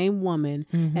the same woman,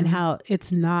 and how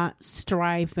it's not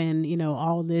strife and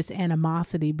all this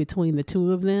animosity between the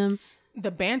two of them.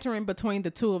 The bantering between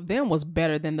the two of them was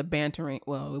better than the bantering.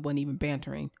 Well, it wasn't even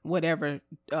bantering. Whatever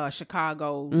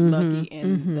Chicago Lucky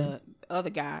and the other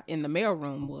guy in the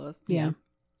mailroom was. Yeah.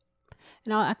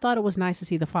 And I thought it was nice to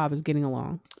see the fathers getting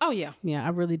along. Oh yeah. Yeah, I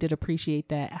really did appreciate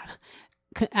that.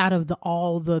 Out of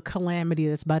all the calamity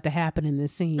that's about to happen in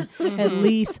this scene, at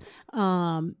least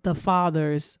the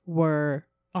fathers were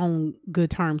on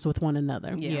good terms with one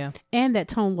another. Yeah. And that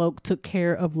Tone Loc took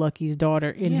care of Lucky's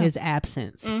daughter in his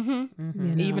absence.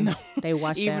 Even though they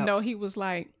watched even out. though he was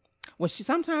like, well,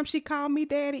 sometimes she called me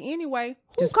daddy anyway.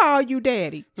 Who called you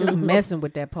daddy? Just messing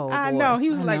with that poor boy. I know. He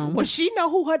was like, well, she know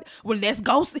who her. Well, let's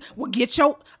go. Well, get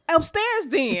your upstairs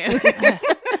then.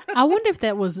 I wonder if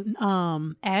that was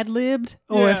ad-libbed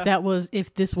or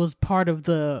if this was part of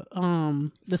the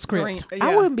script. Yeah.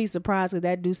 I wouldn't be surprised because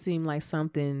that do seem like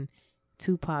something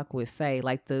Tupac would say,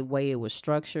 like the way it was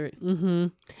structured. Mm-hmm.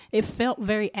 It felt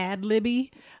very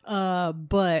ad-libby,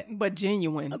 but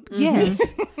genuine. yes,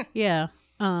 yeah.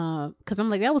 Because I'm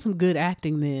like, that was some good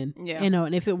acting then. Yeah.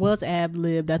 And if it was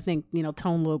ad-libbed, I think,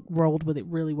 Tone rolled with it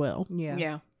really well.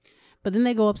 Yeah. But then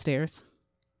they go upstairs.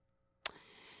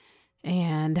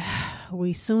 And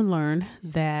we soon learn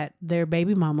that their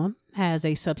baby mama has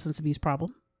a substance abuse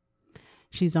problem.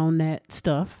 She's on that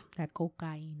stuff. That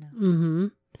cocaine. Mm-hmm.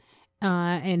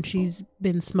 And she's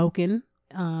been smoking,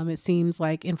 it seems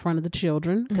like, in front of the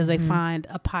children, because they find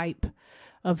a pipe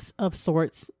of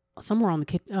sorts somewhere on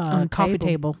the coffee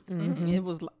table. Mm-hmm. It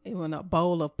was in a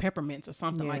bowl of peppermints or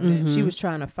something like that. Mm-hmm. She was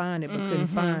trying to find it but couldn't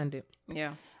find it.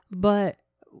 Yeah. But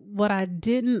what I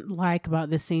didn't like about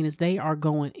this scene is they are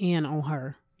going in on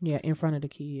her. Yeah, in front of the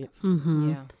kids. Mm-hmm.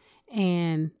 Yeah.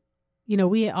 And,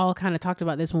 we had all kind of talked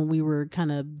about this when we were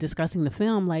kind of discussing the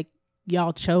film. Like,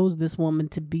 y'all chose this woman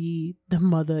to be the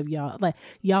mother of y'all. Like,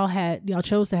 y'all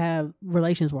chose to have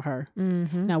relations with her.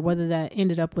 Mm-hmm. Now, whether that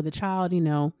ended up with a child,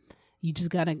 you just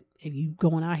gotta, if you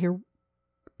going out here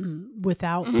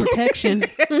without protection.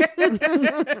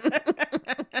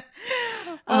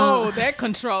 That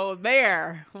control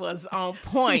there was on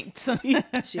point.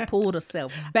 She pulled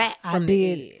herself back from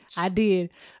the edge. I did.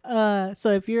 So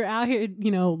if you're out here,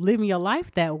 living your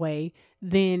life that way,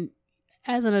 then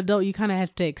as an adult, you kind of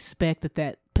have to expect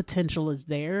that potential is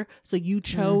there. So you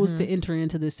chose to enter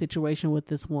into this situation with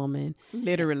this woman.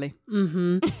 Literally.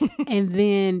 Mm-hmm. And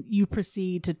then you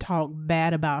proceed to talk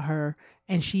bad about her,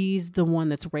 and she's the one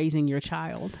that's raising your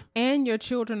child. And your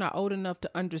children are old enough to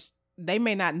understand. They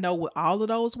may not know what all of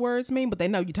those words mean, but they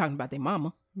know you're talking about their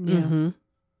mama. Yeah. Mm-hmm.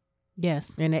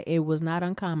 Yes. And it was not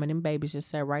uncommon. Them babies just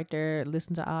sat right there,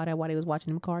 listened to all that while they was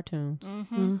watching them cartoons.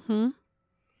 Mm-hmm. Mm-hmm.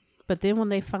 But then when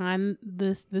they find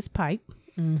this pipe,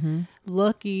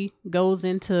 Lucky goes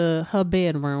into her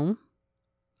bedroom,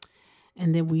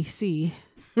 and then we see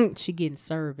she getting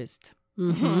serviced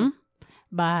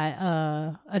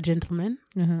by a gentleman,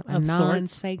 a of sorts.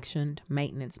 non-sanctioned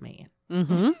maintenance man.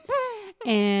 Mm-hmm.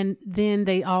 And then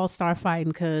they all start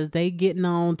fighting because they getting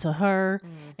on to her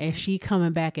and she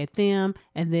coming back at them.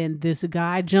 And then this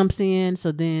guy jumps in.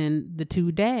 So then the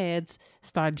two dads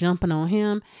start jumping on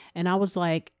him. And I was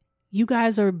like, you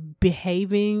guys are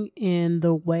behaving in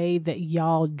the way that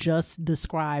y'all just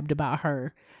described about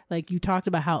her. Like, you talked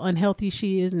about how unhealthy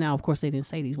she is. Now, of course, they didn't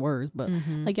say these words, but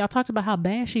like, y'all talked about how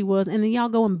bad she was. And then y'all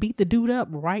go and beat the dude up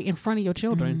right in front of your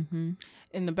children.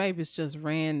 And the babies just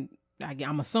ran.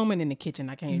 I'm assuming in the kitchen.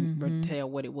 I can't really tell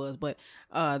what it was, but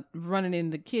running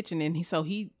in the kitchen, and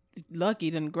he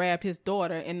Lucky done grabbed his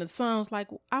daughter, and the son was like,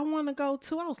 "I want to go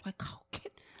too." I was like, "Oh,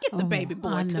 get the baby boy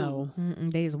I too." know.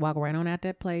 They just walk right on out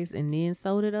that place, and then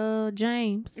so did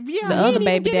James. Yeah, the other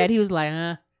baby dad. He was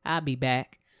like, "I'll be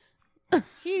back."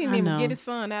 He didn't even get his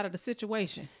son out of the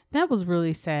situation. That was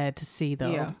really sad to see,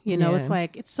 though. Yeah. It's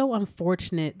like, it's so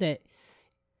unfortunate that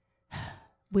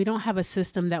we don't have a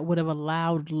system that would have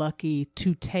allowed Lucky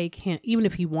to take him, even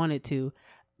if he wanted to,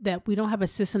 that we don't have a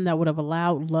system that would have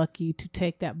allowed Lucky to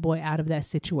take that boy out of that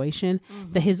situation,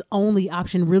 that his only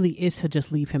option really is to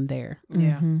just leave him there.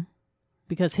 Yeah.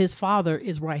 Because his father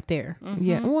is right there.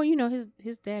 Yeah. Well,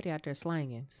 his daddy out there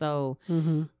slanging. So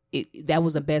that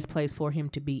was the best place for him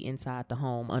to be inside the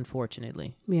home,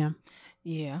 unfortunately. Yeah.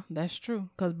 Yeah, that's true.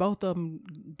 Because both of them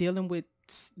dealing with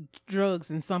drugs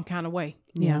in some kind of way.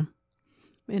 Yeah.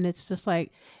 And it's just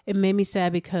like, it made me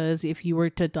sad because if you were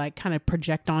to like kind of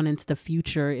project on into the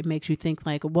future, it makes you think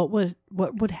like, what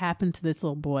would happen to this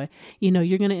little boy?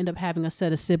 You're going to end up having a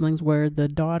set of siblings where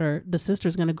the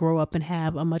sister's going to grow up and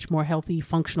have a much more healthy,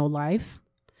 functional life.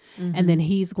 And then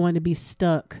he's going to be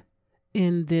stuck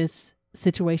in this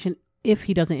situation if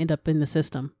he doesn't end up in the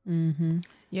system.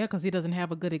 Yeah, because he doesn't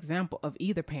have a good example of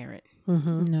either parent.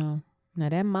 No. Now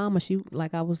that mama, she,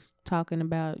 like I was talking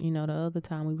about, the other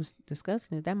time we was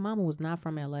discussing it, that mama was not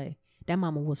from LA. That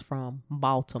mama was from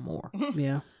Baltimore.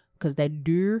 Yeah. Because that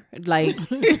deer, like,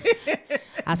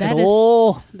 I said,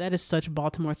 that is such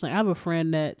Baltimore. It's like, I have a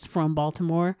friend that's from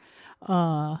Baltimore,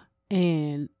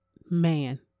 and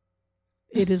man,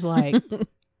 it is like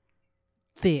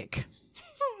thick.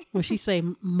 When she say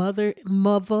mother,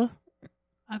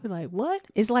 I'd be like, what?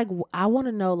 It's like, I want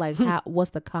to know, like, what's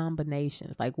the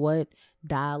combinations? Like, what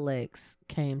dialects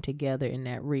came together in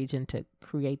that region to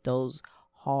create those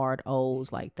hard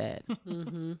O's like that?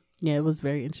 Yeah, it was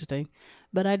very interesting.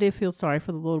 But I did feel sorry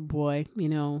for the little boy,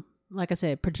 like I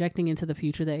said, projecting into the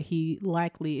future that he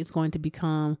likely is going to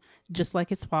become just like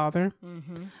his father,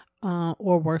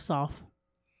 or worse off.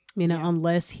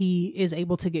 Unless he is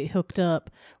able to get hooked up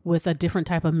with a different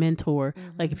type of mentor.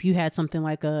 Like if you had something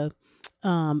like a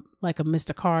like a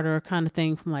Mr. Carter kind of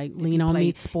thing from like Lean He on Me.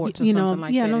 played sports or something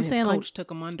like that. You know what I'm and saying? His Like, coach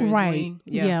took him under his right. wing.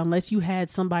 Yeah. Unless you had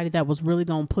somebody that was really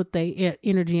going to put their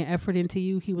energy and effort into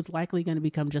you, he was likely going to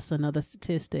become just another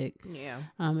statistic. Yeah.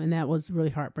 And that was really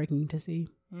heartbreaking to see.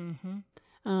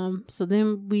 Mm-hmm. So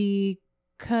then we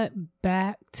cut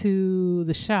back to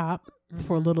the shop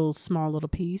for a small little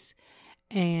piece.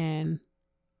 And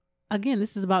again,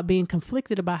 this is about being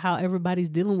conflicted about how everybody's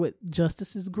dealing with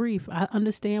Justice's grief. I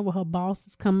understand where her boss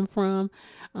is coming from,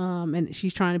 and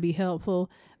she's trying to be helpful,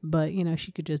 but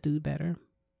she could just do better.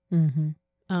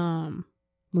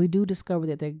 We do discover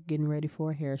that they're getting ready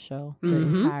for a hair show, the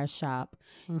entire shop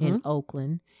in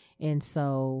Oakland. And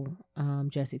so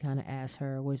Jesse kind of asked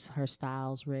her, was her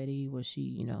styles ready? Was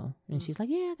she, and she's like,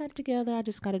 yeah, I got it together. I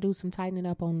just got to do some tightening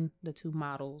up on the two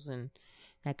models and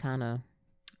that kind of.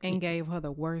 And gave her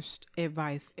the worst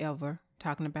advice ever,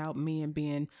 talking about men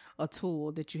being a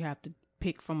tool that you have to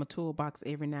pick from a toolbox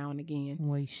every now and again.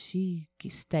 Well, she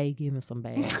stay giving some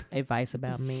bad advice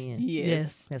about men.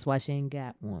 Yes. That's why she ain't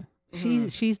got one.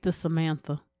 She's the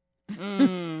Samantha.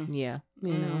 Yeah.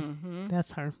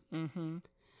 That's her.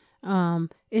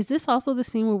 Is this also the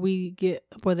scene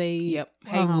where they Yep.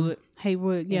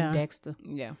 Haywood, yeah. And Dexter.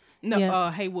 Yeah. No,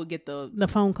 Yeah. Haywood get the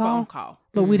phone call?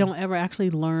 But we don't ever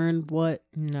actually learn what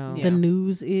the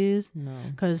news is. No.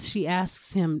 Because she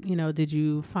asks him, did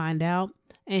you find out?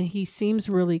 And he seems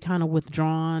really kind of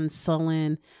withdrawn,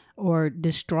 sullen, or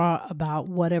distraught about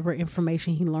whatever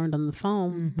information he learned on the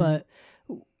phone. But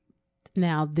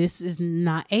now this is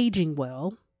not aging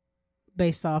well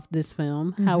based off this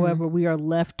film. However, we are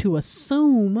left to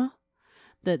assume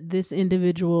that this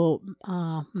individual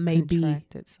may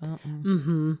contracted be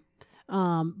something.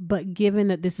 But given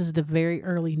that this is the very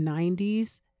early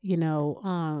 90s,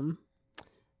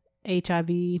 HIV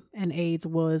and AIDS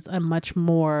was a much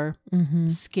more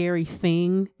scary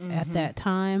thing at that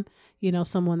time.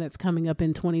 Someone that's coming up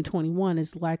in 2021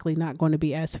 is likely not going to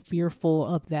be as fearful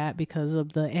of that because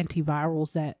of the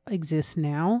antivirals that exist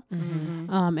now,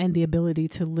 and the ability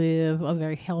to live a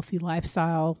very healthy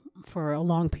lifestyle for a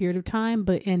long period of time.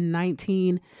 But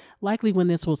likely when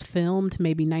this was filmed,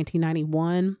 maybe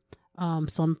 1991,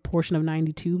 some portion of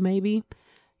 92, maybe,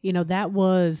 that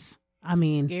was,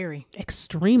 scary,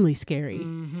 extremely scary.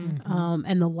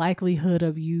 And the likelihood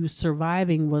of you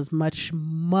surviving was much,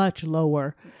 much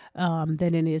lower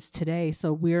than it is today.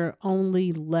 So we're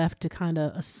only left to kind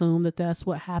of assume that that's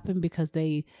what happened because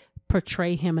they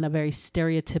portray him in a very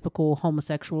stereotypical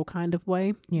homosexual kind of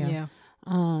way. Yeah.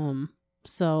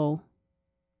 So,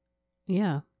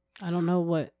 yeah. I don't know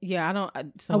what. Yeah,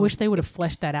 I wish they would have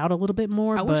fleshed that out a little bit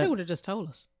more. I wish they would have just told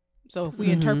us. So if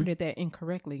we interpreted that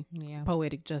incorrectly, yeah.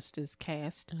 Poetic Justice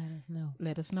cast,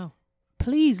 let us know.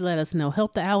 Please let us know.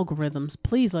 Help the algorithms.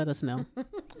 Please let us know.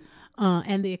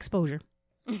 And the exposure.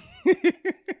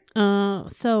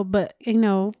 But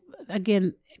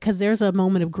again, because there's a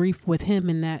moment of grief with him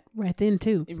in that right then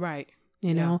too. Right.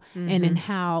 And in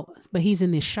but he's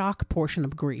in the shock portion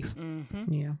of grief.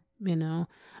 Yeah.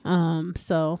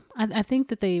 So I think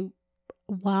that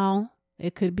while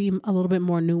it could be a little bit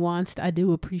more nuanced, I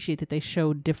do appreciate that they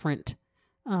show different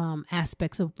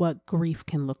aspects of what grief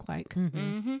can look like.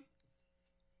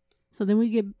 So then we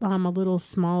get a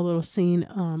small little scene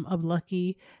of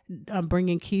Lucky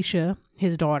bringing Keisha,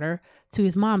 his daughter, to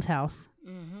his mom's house.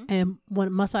 And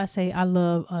what must I say, I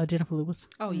love Jennifer Lewis.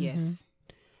 Oh, yes.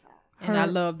 And I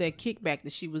love that kickback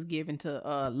that she was giving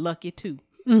to Lucky, too.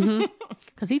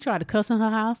 Because he tried to cuss in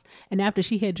her house, and after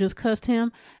she had just cussed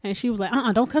him, and she was like,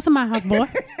 don't cuss in my house, boy.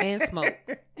 And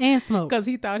smoke. Because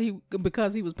he thought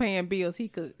because he was paying bills, he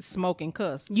could smoke and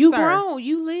cuss. You grown,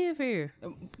 you live here.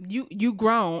 You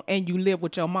grown and you live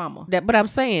with your mama. But I'm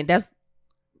saying that's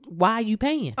why you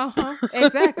paying.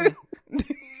 Exactly.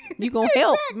 You gonna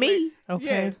help me. Okay.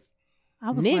 Yes. I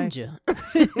was ninja.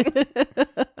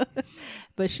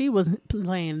 But she was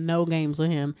playing no games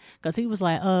with him because he was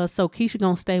like, so Keisha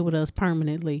gonna stay with us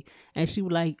permanently. And she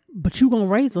was like, but you gonna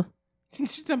raise her.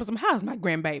 She told me, how's my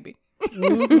grandbaby?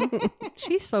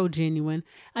 She's so genuine.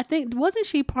 I think, wasn't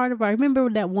she part of our,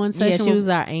 remember that one session? Yeah, she was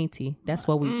our auntie. That's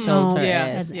what we chose her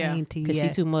as auntie. Because she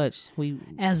too much.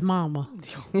 As mama.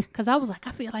 Because I was like,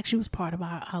 I feel like she was part of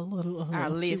our little our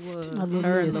list.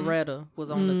 Her and Loretta was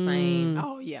on the same.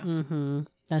 Oh yeah.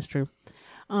 That's true.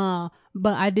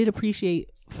 But I did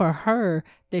appreciate for her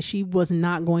that she was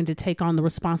not going to take on the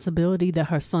responsibility that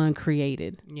her son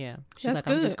created. Yeah. She's That's like,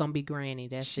 good. I'm just gonna be granny.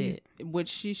 That's it. Which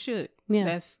she should.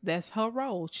 Yeah. That's her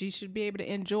role. She should be able to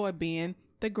enjoy being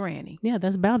the granny. Yeah,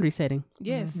 that's boundary setting.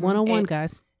 Yes. 101,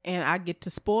 guys. and I get to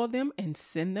spoil them and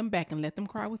send them back and let them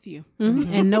cry with you.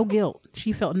 And no guilt.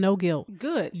 She felt no guilt.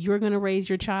 Good. You're going to raise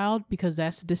your child because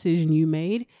that's the decision you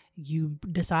made. You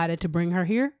decided to bring her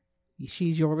here.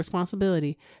 She's your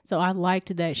responsibility. So I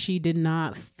liked that she did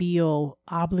not feel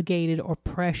obligated or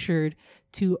pressured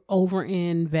to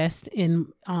overinvest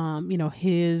in,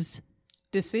 his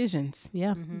decisions.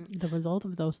 Yeah, the result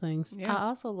of those things. Yeah. I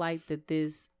also like that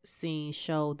this scene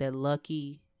showed that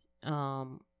Lucky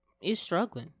is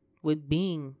struggling with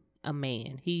being a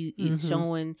man. He is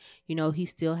showing, he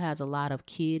still has a lot of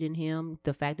kid in him.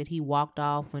 The fact that he walked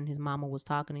off when his mama was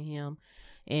talking to him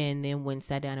and then when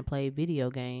sat down and played video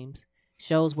games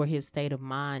shows where his state of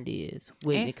mind is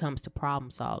when it comes to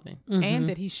problem solving. And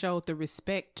that he showed the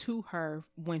respect to her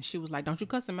when she was like, don't you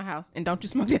cuss in my house and don't you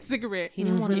smoke that cigarette. He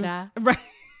didn't want to die. Right.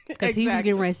 Because he was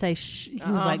getting ready to say, he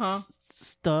was like,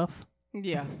 stuff.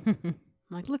 Yeah.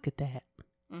 Like, look at that.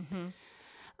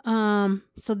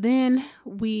 So then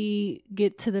we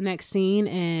get to the next scene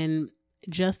and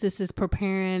Justice is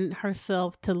preparing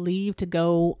herself to leave to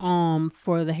go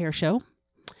for the hair show.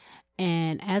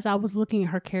 And as I was looking at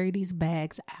her carry these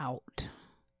bags out,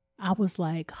 I was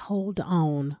like, hold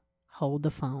on, hold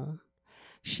the phone.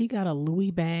 She got a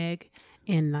Louis bag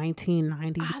in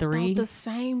 1993. I thought the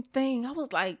same thing. I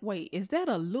was like, wait, is that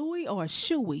a Louis or a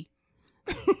shoey?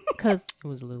 Because It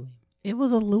was Louis. it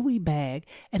was a Louis bag.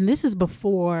 And this is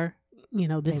before,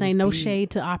 this ain't no shade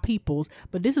to our peoples,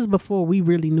 but this is before we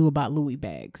really knew about Louis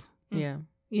bags. Yeah.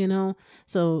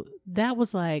 So that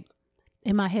was like,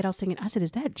 in my head, I was thinking, I said,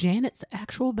 is that Janet's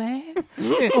actual bag?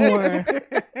 Or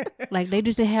like they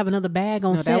just didn't have another bag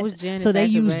on set. That was Janet's so they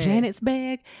actual used bag. Janet's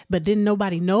bag, but didn't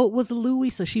nobody know it was a Louis,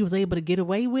 so she was able to get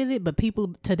away with it. But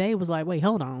people today was like, wait,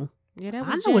 hold on. Yeah, that was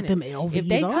I know what Janet. them LVs If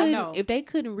they are. if they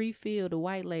couldn't refill the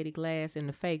white lady glass in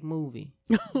the fake movie,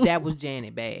 that was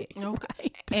Janet bag. Okay.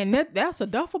 Right. And that's a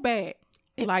duffel bag.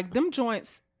 Like them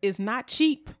joints is not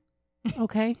cheap.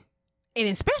 Okay. And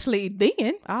especially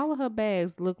then. All of her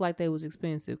bags looked like they was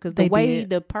expensive because They the way did.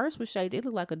 the purse was shaped, it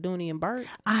looked like a Dooney and Burke.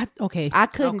 I couldn't Okay.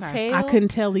 tell. I couldn't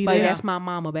tell either. But that's my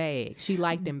mama bag. She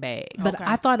liked them bags. But Okay.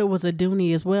 I thought it was a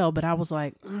Dooney as well. But I was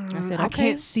like, I said, I okay.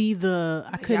 can't see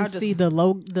I couldn't Y'all just- see the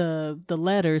the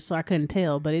letters, so I couldn't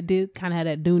tell. But it did kind of have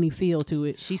that Dooney feel to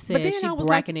it. She But said then she I was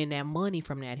racking in that money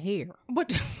from that hair.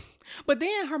 But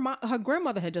then her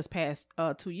grandmother had just passed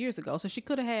 2 years ago, so she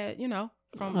could have had,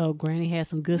 from Oh, Granny had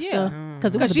some good Yeah. stuff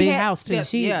because it was 'Cause a she big had- house too.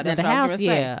 yeah, Now, that's the what I was house, gonna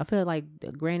say. yeah. I feel like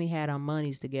Granny had her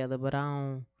monies together, but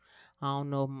I don't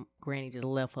know if Granny just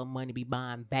left her money be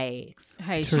buying bags.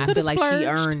 Hey, True. she I could feel have like splurged.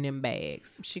 she earned them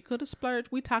bags. She could have splurged.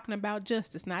 We talking about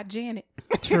Justice, not Janet.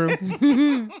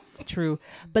 True, true.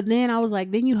 But then I was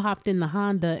like, then you hopped in the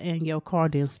Honda and your car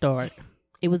didn't start.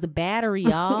 It was the battery,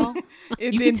 y'all.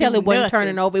 It You didn't could tell do it wasn't nothing.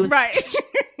 turning over. It was right.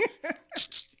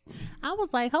 I was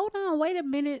like, hold on, wait a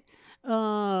minute.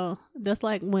 That's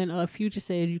like when Future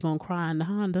said you're gonna cry in the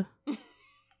Honda.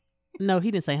 No,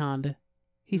 he didn't say Honda.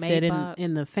 He said Maybach.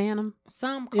 in the Phantom.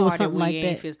 some It was car that something we like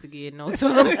ain't that. fist to get no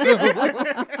time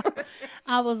soon.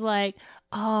 I was like,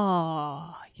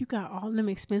 oh, you got all them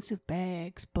expensive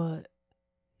bags, but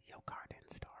your car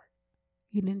didn't start.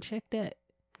 You didn't check that.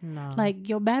 No. Like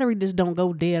your battery just don't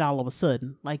go dead all of a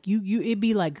sudden. Like it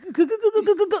be like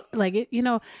like it,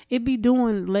 it be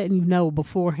letting you know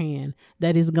beforehand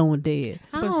that it's going dead.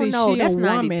 I But don't see, know. she That's a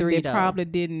woman 93 that though. probably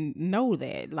didn't know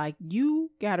that. Like you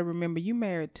got to remember, you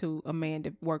married to a man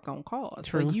that work on cars,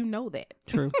 True. so you know that.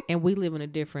 True. And we live in a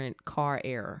different car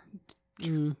era.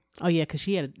 Oh yeah, because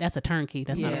that's a turnkey.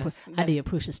 That's not a Yes. I did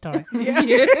push and start.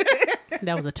 Yeah.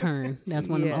 That was a turn. That's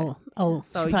one Yeah. of them.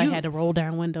 So she probably you- had to roll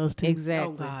down windows too.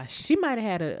 Exactly. Oh gosh. She might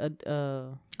have had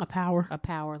a A power.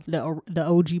 power The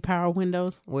OG power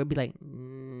windows. where it'd be like,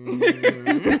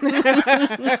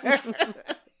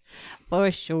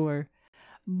 For sure.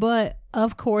 But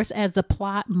of course, as the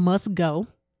plot must go,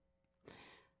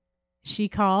 she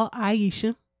called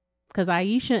Aisha because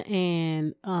Aisha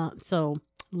and so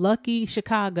Lucky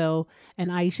Chicago and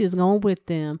Aisha is going with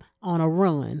them on a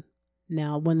run.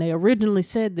 Now, when they originally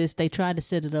said this, they tried to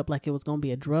set it up like it was going to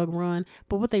be a drug run.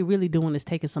 But what they really doing is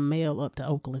taking some mail up to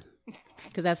Oakland.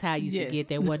 because that's how I used Yes. to get.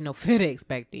 There wasn't no FedEx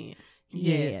back then.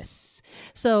 Yes.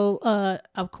 So,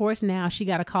 of course, now she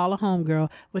got to call a homegirl,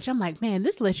 which I'm like, man,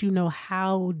 this lets you know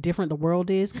how different the world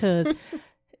is because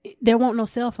there won't no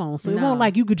cell phone. So it No. won't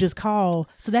like you could just call.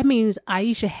 So that means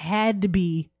Aisha had to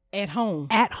be At home.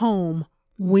 at home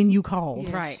when you called.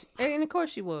 Yeah. Right. And of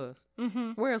course she was.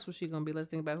 Mm-hmm. Where else was she gonna be? Let's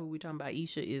think about who we talking about.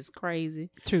 Isha is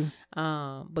crazy. True.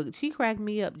 But she cracked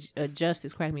me up.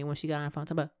 Justice cracked me when she got on the phone.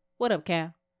 Talking about, what up,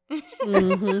 Cal?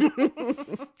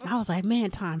 I was like,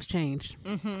 man, times changed.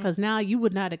 Because now you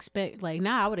would not expect, like,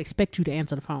 now I would expect you to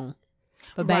answer the phone.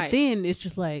 But back then, it's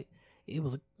just like, it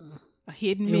was a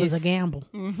hit and miss. miss. It was a gamble.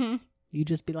 You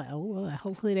just be like, oh, well,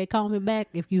 hopefully they call me back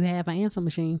if you have an answer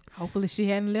machine. Hopefully she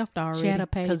hadn't left already. She had a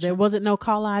pager. Because there wasn't no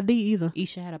call ID either.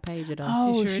 Isha had a pager though.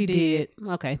 Oh, She she sure did.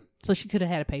 Okay. So she could have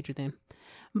had a pager then.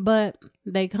 But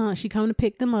she come to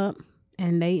pick them up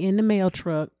and they in the mail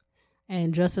truck.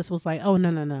 And Justice was like, oh,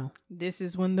 no. This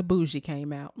is when the bougie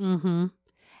came out. And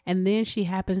then she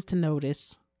happens to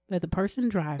notice that the person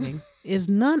driving is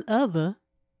none other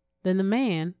than the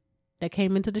man that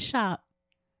came into the shop.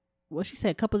 What she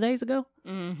said a couple of days ago.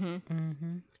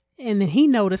 And then he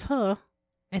noticed her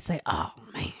and say, oh,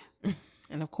 man.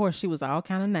 And of course, she was all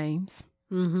kind of names.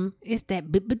 It's that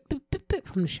bit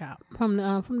from the shop, from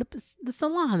the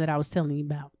salon that I was telling you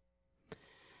about.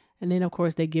 And then, of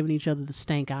course, they giving each other the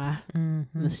stank eye,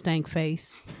 the stank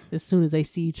face as soon as they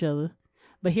see each other.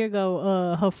 But here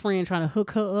go her friend trying to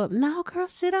hook her up. No, girl,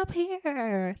 sit up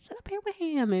here. Sit up here with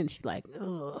him. And she's like,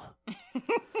 ugh.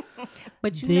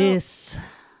 But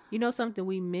you know something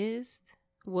we missed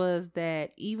was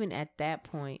that even at that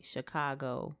point,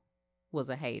 Chicago was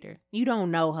a hater. You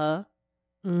don't know her.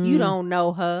 You don't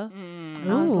know her.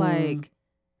 I was like,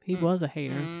 he was a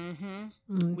hater.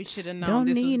 We should have known. Don't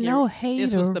this need was no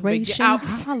hateration,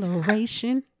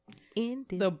 holleration.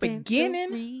 The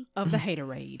beginning of the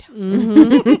haterade.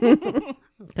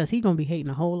 Because he gonna be hating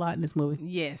a whole lot in this movie.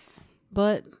 Yes.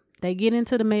 But they get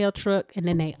into the mail truck and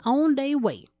then they on their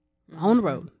way on the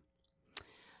road.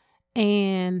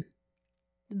 And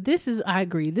I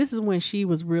agree. This is when she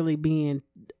was really being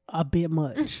a bit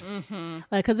much.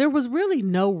 Like, because there was really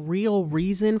no real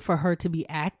reason for her to be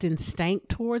acting stank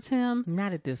towards him.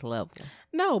 Not at this level.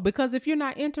 No, because if you're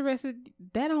not interested,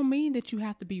 that don't mean that you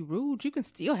have to be rude. You can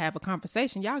still have a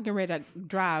conversation. Y'all get ready to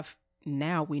drive.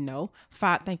 Now we know.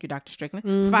 Thank you, Dr.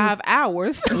 Strickland. 5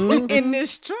 hours in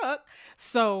this truck.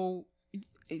 So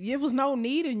it was no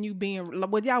need in you being,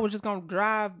 y'all was just going to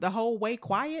drive the whole way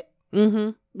quiet?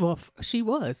 Well, she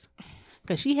was.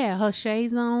 Because she had her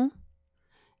shades on.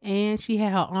 And she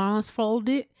had her arms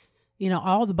folded. You know,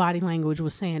 all the body language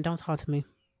was saying, don't talk to me.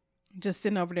 Just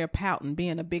sitting over there pouting,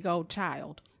 being a big old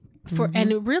child.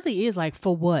 And it really is like,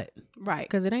 for what? Right.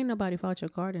 Because it ain't nobody fault your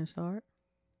car didn't start.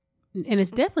 And it's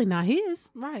definitely not his.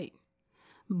 Right.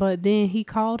 But then he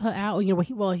called her out. You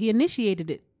know, he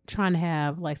initiated it, trying to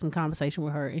have like some conversation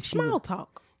with her. And Small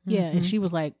talk. Yeah, and she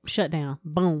was like, shut down.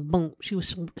 Boom, boom. She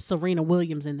was Serena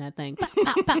Williams in that thing. Pop,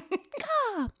 pop,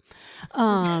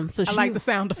 pop. So I like the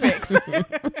sound effects.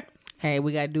 Hey,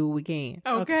 we got to do what we can.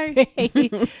 Okay.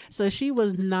 So she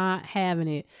was not having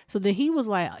it. So then he was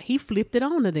like, he flipped it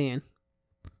on her then.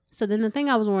 So then the thing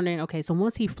I was wondering, okay, so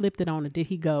once he flipped it on her, did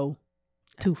he go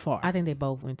too far? I think they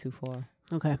both went too far.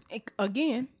 Okay.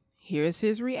 Again, here's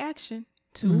his reaction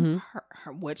to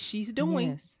her what she's doing.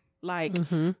 Yes. Like,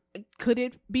 could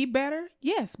it be better?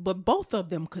 Yes, but both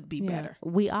of them could be better.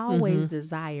 We always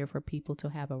desire for people to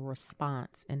have a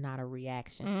response and not a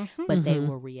reaction, but they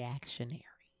were reactionary.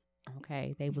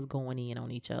 Okay, they was going in on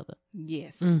each other.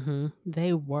 Yes,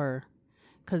 they were,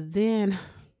 because then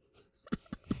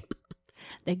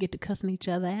they get to cussing each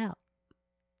other out.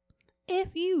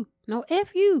 F you, no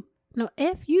F you, no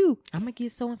F you. I'm gonna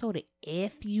get so and so to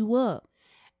F you up,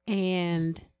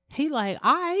 and he like,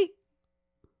 all right.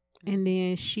 And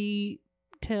then he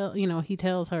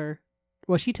tells her,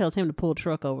 well, she tells him to pull the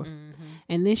truck over.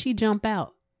 And then she jump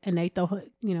out and they throw her,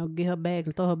 get her bags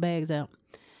and throw her bags out.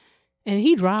 And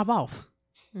he drive off.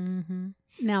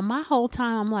 Now, my whole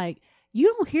time, I'm like, you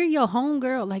don't hear your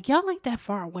homegirl. Like, y'all ain't that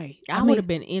far away. I would have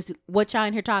been instant. What y'all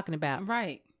in here talking about?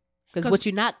 Right. Because what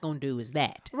you're not going to do is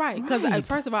that. Right. Because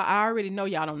first of all, I already know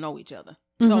y'all don't know each other.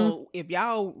 So if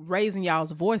y'all raising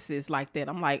y'all's voices like that,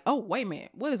 I'm like, oh, wait a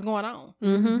minute. What is going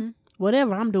on?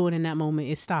 Whatever I'm doing in that moment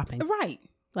is stopping. Right.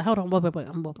 Like, hold on. Wait.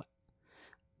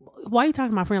 Why are you talking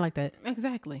to my friend like that?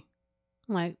 Exactly.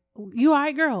 Like, you all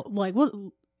right, girl? Like, what?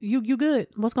 You good?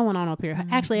 What's going on up here?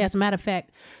 Actually, as a matter of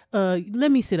fact, let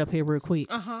me sit up here real quick.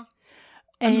 As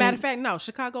a matter of fact, no,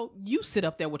 Chicago, you sit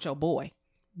up there with your boy.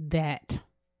 That.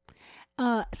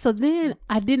 So then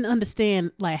I didn't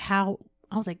understand, like, how.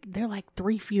 I was like, they're like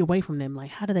 3 feet away from them.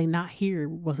 Like, how do they not hear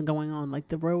what's going on? Like,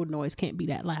 the road noise can't be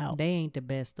that loud. They ain't the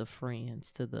best of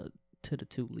friends to the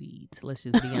two leads. Let's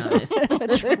just be honest.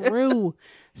 True.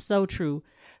 So true.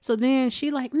 So then she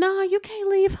like, no, you can't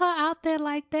leave her out there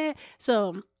like that.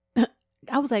 So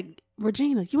I was like,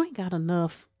 Regina, you ain't got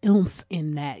enough oomph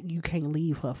in that. You can't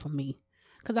leave her for me.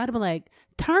 Because I'd be like,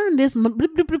 turn this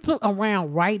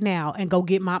around right now and go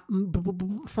get my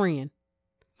friend.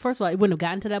 First of all, it wouldn't have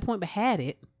gotten to that point, but had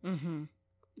it, Mm-hmm.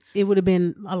 it would have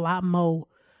been a lot more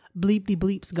bleepty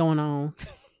bleeps going on.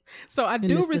 So I in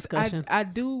do this discussion. I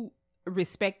do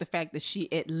respect the fact that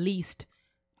she at least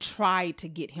tried to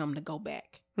get him to go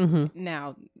back. Mm-hmm.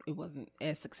 Now, it wasn't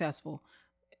as successful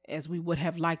as we would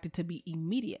have liked it to be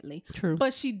immediately. True.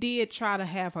 But she did try to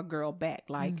have her girl back.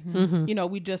 Like, Mm-hmm. you know,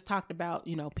 we just talked about,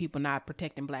 you know, people not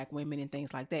protecting black women and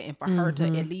things like that. And for her to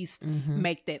at least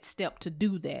make that step to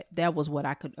do that, that was what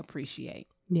I could appreciate.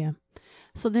 Yeah.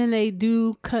 So then they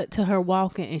do cut to her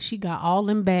walking, and she got all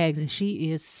them bags, and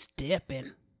she is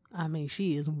stepping. I mean,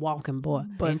 she is walking, boy.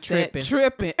 But And tripping.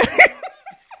 tripping.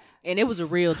 And it was a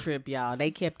real trip, y'all.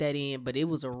 They kept that in, but it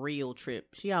was a real trip.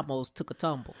 She almost took a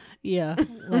tumble. Yeah.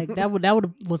 Like that would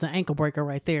was an ankle breaker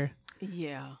right there.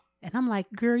 Yeah. And I'm like,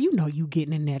 girl, you know you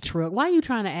getting in that truck. Why are you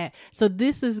trying to act? So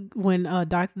this is when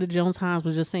Dr. Jones Hines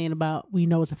was just saying about, we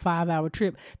know it's a 5-hour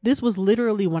trip. This was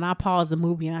literally when I paused the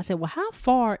movie and I said, well, how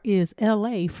far is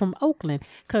LA from Oakland?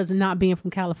 Because not being from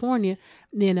California,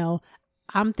 you know,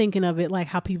 I'm thinking of it like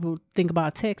how people think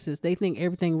about Texas. They think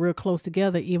everything real close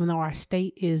together, even though our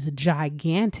state is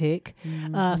gigantic.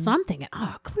 So I'm thinking,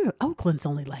 clear Oakland's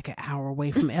only like an hour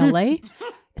away from LA.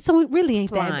 So it really ain't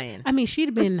Flying. that. I mean, she'd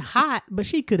have been hot, but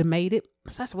she could have made it.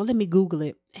 So I said, well, let me Google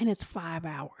it. And it's 5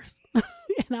 hours.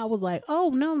 And I was like,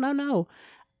 oh, no.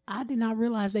 I did not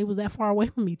realize they was that far away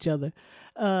from each other.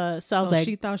 So I was like,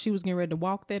 she thought she was getting ready to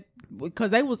walk that, because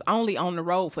they was only on the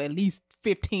road for at least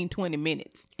 15, 20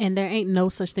 minutes. and there ain't no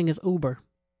such thing as Uber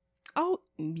Oh,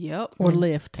 yep. or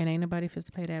Lyft. And ain't nobody supposed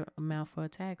to pay that amount for a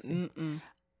taxi. Mm-mm.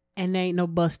 And there ain't no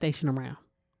bus station around.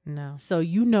 No. So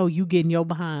you know you getting your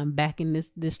behind back in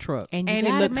this truck. And you And it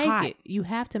gotta looked make hot. it. You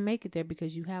have to make it there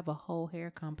because you have a whole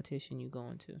hair competition you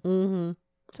going to. Mm-hmm.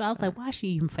 So I was like, why is she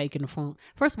even faking the phone?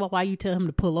 First of all, why you tell him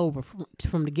to pull over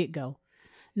from the get-go?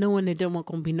 Knowing that there wasn't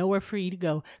going to be nowhere for you to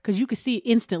go. Because you could see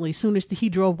instantly, as soon as he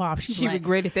drove off, she like,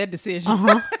 regretted that decision.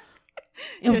 uh-huh.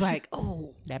 It was Yeah, like,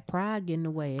 oh. That pride getting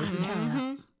away. I messed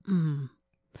Mhm. up. Mm.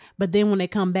 But then when they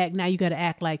come back, now you got to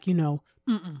act like, you know,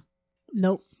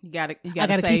 nope. You gotta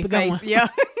gotta save keep it face. going. Yeah.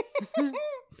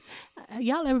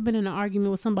 Y'all ever been in an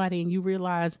argument with somebody and you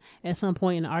realize at some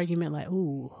point in the argument, like,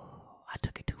 ooh, I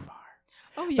took it too far.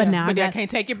 Oh yeah. But now I I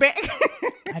can't take it back.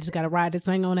 I just got to ride this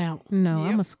thing on out. No,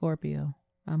 Yep. I'm a Scorpio.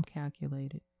 I'm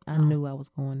calculated. I knew I was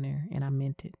going there and I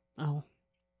meant it. Oh,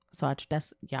 So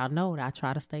that's y'all know that I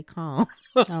try to stay calm.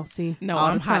 oh, see, No, All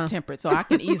I'm the time. hot tempered, so I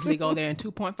can easily go there in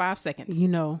 2.5 seconds. you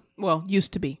know Well,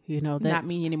 used to be. that Not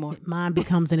me anymore. mine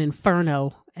becomes an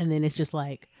inferno, and then it's just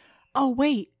like, oh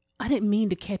wait, I didn't mean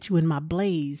to catch you in my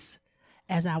blaze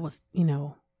as I was,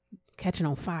 catching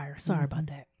on fire. Sorry about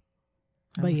that.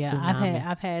 I'm But a yeah, tsunami.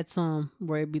 I've had some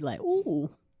where it'd be like, ooh,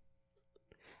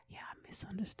 yeah, I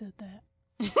misunderstood that.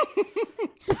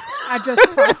 I just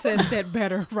processed that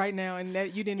better right now, and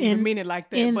that you didn't even mean it like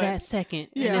that. In but that second,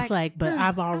 Yeah. and it's like, but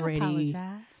I've I already,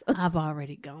 apologize. I've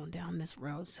already gone down this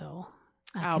road, so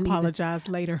I'll can either- apologize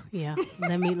later. Yeah,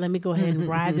 let me go ahead and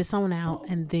ride this on out,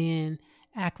 and then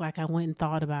act like I went and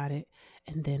thought about it,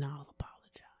 and then I'll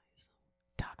apologize.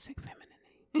 Toxic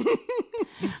femininity.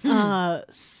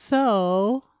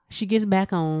 So she gets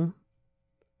back on,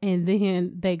 and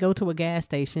then they go to a gas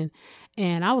station,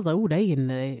 and I was like, "Oh, they in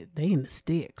the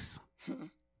sticks."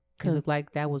 It looked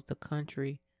like that was the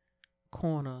country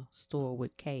corner store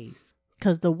with K's.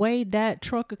 Because the way that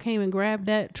trucker came and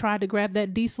tried to grab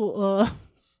that diesel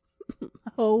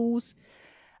hose,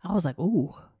 I was like,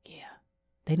 "Ooh, yeah,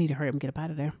 they need to hurry up and get up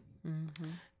out of there." Mm-hmm.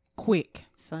 Quick.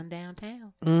 Sundown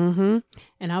town. Mm-hmm.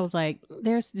 And I was like,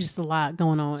 there's just a lot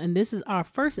going on. And this is our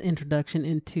first introduction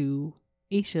into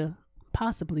Isha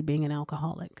possibly being an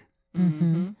alcoholic.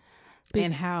 Mm-hmm. Big-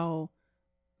 And how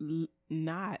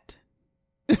not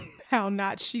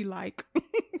she like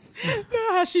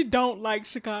how she don't like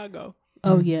Chicago.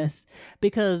 Oh, Mhm. yes.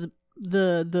 Because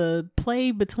the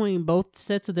play between both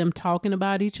sets of them talking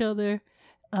about each other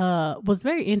was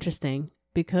very interesting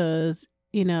because,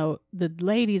 the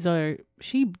ladies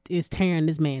she is tearing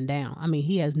this man down. I mean,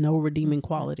 he has no redeeming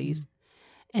qualities.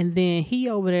 And then he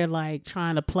over there like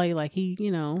trying to play like he,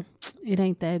 it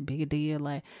ain't that big a deal.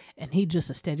 Like, and he just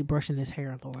a steady brushing his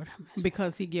hair, Lord.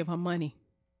 Because he give her money.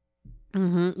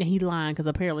 Mm-hmm. And he lying because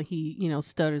apparently he,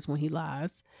 stutters when he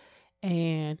lies.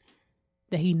 And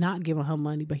that he not giving her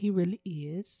money, but he really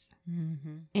is.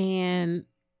 Mm-hmm. And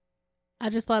I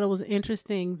just thought it was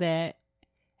interesting that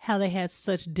how they had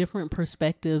such different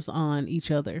perspectives on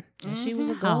each other. And she was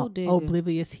a How gold digger.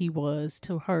 oblivious he was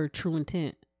to her true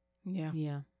intent. Yeah.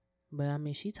 Yeah. But I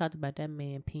mean, she talked about that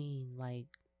man peeing like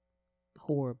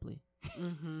horribly.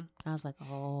 Mm-hmm. I was like,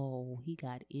 oh, he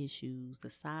got issues, the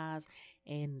size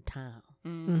and the time.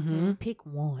 Mm-hmm. Pick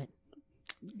one.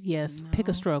 Yes, pick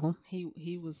a No. struggle.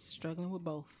 He was struggling with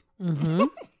both. Mm-hmm.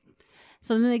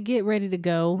 So then they get ready to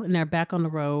go, and they're back on the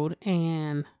road,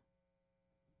 and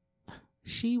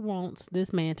she wants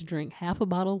this man to drink half a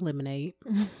bottle of lemonade.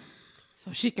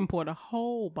 So she can pour the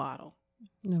whole bottle.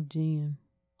 No gin.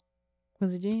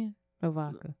 Was it gin or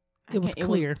vodka? It was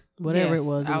clear. Whatever it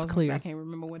was, it was clear. I can't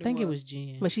remember what I think it was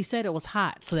gin. But she said it was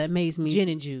hot, so that made me... Gin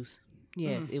and juice.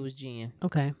 Yes, it was gin.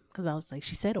 Okay, because I was like,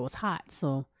 she said it was hot,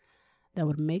 so that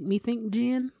would make me think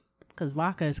gin, because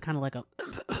vodka is kind of like a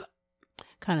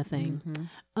kind of thing.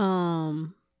 Mm-hmm.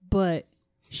 But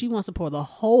she wants to pour the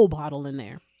whole bottle in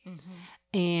there.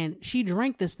 Mm-hmm. And she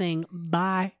drank this thing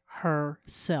by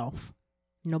herself.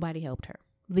 Nobody helped her.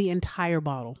 The entire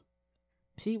bottle.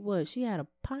 She had a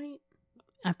pint.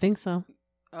 I think so.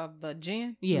 Of the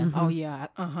gin? Yeah. Mhm. Oh, yeah.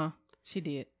 She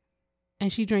did.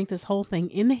 And she drank this whole thing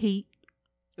in the heat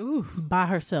Ooh. by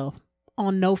herself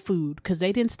on no food, because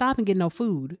they didn't stop and get no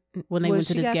food when they went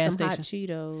to this gas station. Hot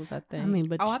Cheetos, I think. I mean,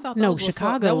 but I thought no, those were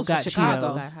Chicago that was for got Chicago.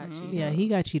 Cheetos. Got hot Cheetos. Yeah, he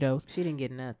got Cheetos. She didn't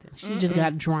get nothing. She just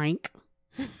got drank.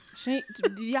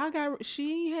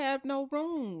 She had no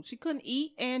room. She couldn't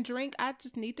eat and drink. I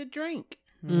just need to drink.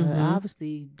 Mhm.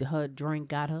 Obviously, her drink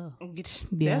got her.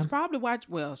 Yeah. That's probably why.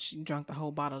 Well, she drank the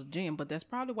whole bottle of gin, but that's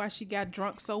probably why she got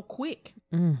drunk so quick.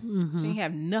 Mhm. She didn't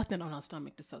have nothing on her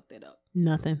stomach to suck that up.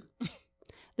 Nothing.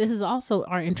 This is also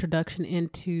our introduction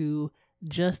into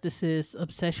Justice's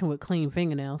obsession with clean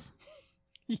fingernails.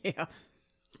 Yeah.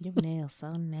 Your nails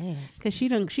so nasty.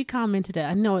 Because she commented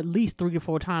that I know at least 3 or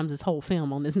 4 times this whole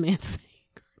film on this man's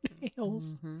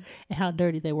fingernails and how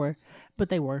dirty they were. But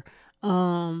they were.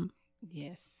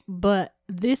 Yes. But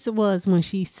this was when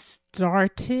she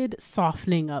started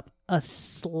softening up a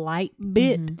slight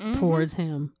bit towards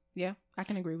him. Yeah, I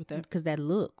can agree with that. Because that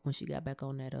look when she got back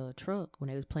on that truck when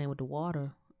they was playing with the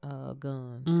water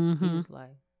guns, Mhm. he was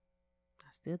like,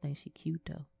 I still think she cute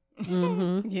though.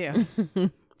 Mm-hmm. Yeah.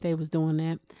 They was doing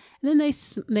that. And then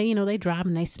they drive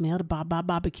and they smell the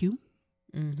barbecue.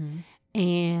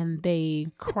 And they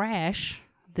crash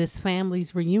this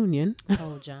family's reunion.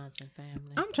 Whole Johnson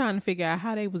family. I'm trying to figure out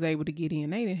how they was able to get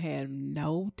in. They didn't have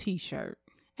no T-shirt.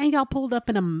 And y'all pulled up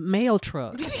in a mail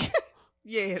truck.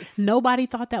 Yes. Nobody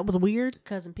thought that was weird.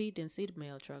 Cousin Pete didn't see the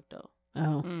mail truck though.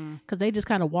 Oh, because they just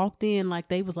kind of walked in like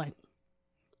they was like,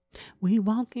 we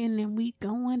walking and we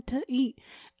going to eat.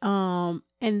 And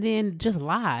then just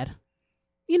lied.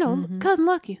 You know, Cousin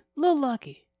Lucky, Little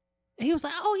Lucky. And he was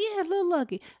like, oh yeah, Little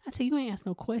Lucky. I said, you ain't asked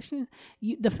no question.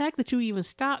 The fact that you even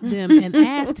stopped them and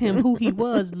asked him who he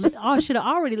was, I should have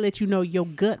already let you know your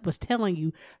gut was telling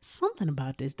you something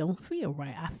about this don't feel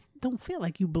right. I don't feel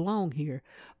like you belong here.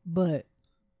 But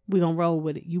we gonna roll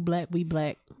with it. You black, we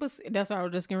black. But that's what I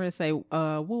was just going to say.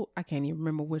 Well, I can't even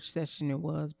remember which session it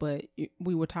was, but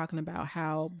we were talking about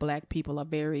how black people are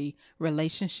very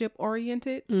relationship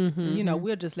oriented. You know,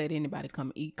 we'll just let anybody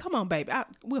come eat. Come on, baby.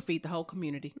 We'll feed the whole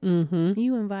community.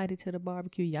 You invited to the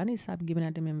barbecue. Y'all need to stop giving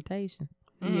out them invitations.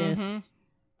 Yes,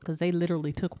 because they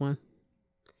literally took one.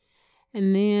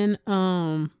 And then,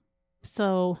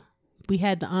 so we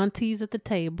had the aunties at the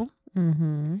table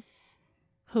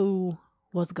who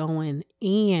was going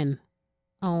in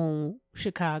on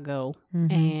Chicago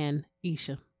and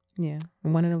Isha. Yeah.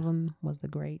 One of them was the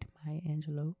great Maya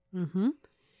Angelou.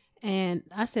 And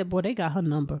I said, boy, they got her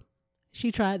number.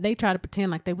 They tried to pretend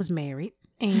like they was married.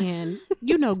 And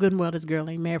you know good and well this girl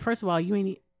ain't married. First of all,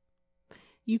 you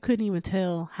couldn't even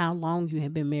tell how long you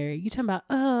had been married. You talking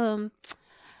about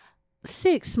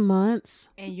 6 months.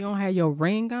 And you don't have your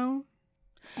ring on?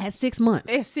 At 6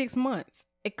 months. At 6 months.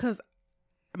 Because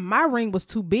my ring was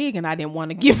too big and I didn't want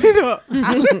to give it up.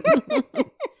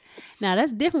 Now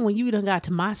that's different when you done got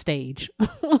to my stage. You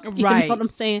Right. know what I'm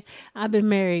saying? I've been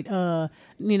married, in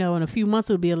a few months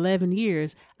it would be 11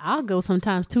 years. I'll go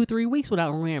sometimes 2-3 weeks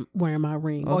without wearing my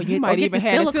ring. Or you might even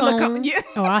have a silicone. Yeah.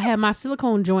 Or I have my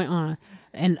silicone joint on.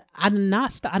 And I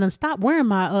done stopped wearing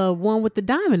my one with the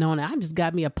diamond on it. I just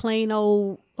got me a plain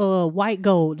old white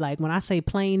gold. Like when I say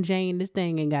plain Jane, this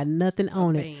thing ain't got nothing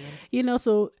on it. You know,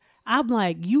 so I'm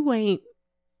like, you ain't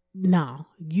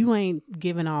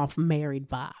giving off married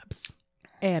vibes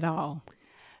At all.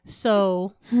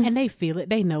 So, and they feel it.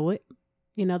 They know it.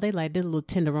 You know, they like this little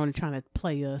tenderoni trying to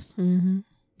play us.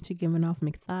 She giving off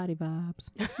McThotty vibes.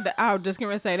 I was just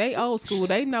going to say, they old school.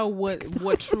 They know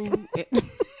what true.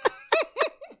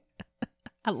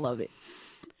 I love it.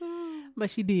 But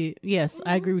she did. Yes,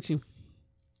 I agree with you.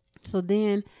 So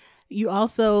then you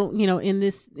also, in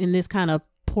this kind of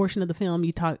portion of the film,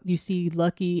 you see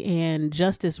Lucky and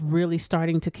Justice really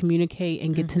starting to communicate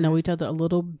and get to know each other a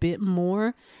little bit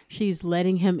more. She's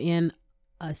letting him in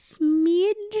a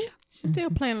smidge. She's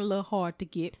still playing a little hard to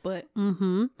get, but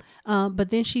but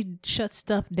then she shuts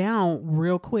stuff down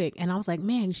real quick, and I was like,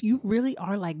 man, you really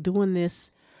are like doing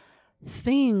this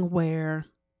thing where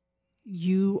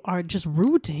you are just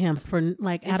rude to him for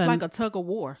like it's like a tug of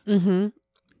war.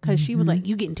 Because she was like,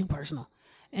 you getting too personal.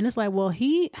 And it's like, well,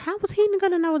 how was he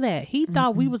gonna know that? He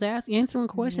thought we was answering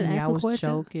questions, asking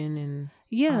questions, joking, and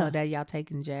that y'all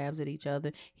taking jabs at each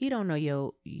other. He don't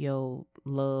know your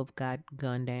love got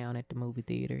gunned down at the movie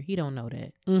theater. He don't know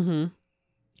that. And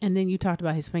then you talked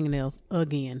about his fingernails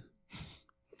again.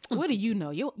 What do you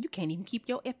know? You can't even keep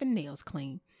your effing nails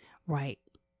clean, right?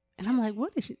 And I'm like,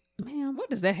 what is she, ma'am? What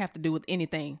does that have to do with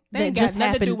anything? That ain't got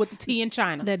nothing to do with the tea in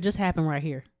China. That just happened right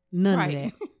here. None of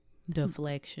that.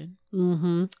 Deflection.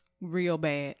 Real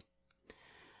bad.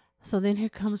 So then here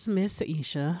comes Miss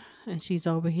Isha, and she's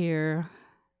over here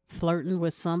flirting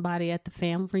with somebody at the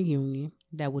family reunion.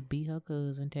 That would be her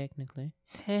cousin, technically.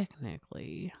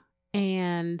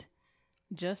 And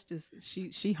Justice,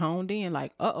 she honed in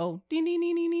like, ding, ding,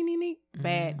 ding, ding, ding, ding, ding.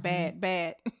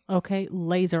 Bad. Okay,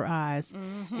 laser eyes.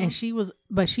 And she was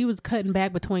cutting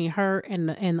back between her and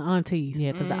the aunties.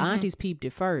 Yeah, because the aunties peeped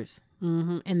it first.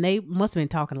 And they must have been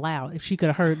talking loud if she could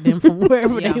have heard them from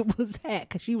wherever they was at,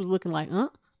 because she was looking like,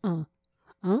 let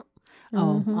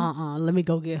me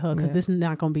go get her, because this is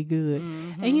not gonna be good.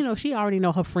 And she already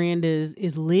know her friend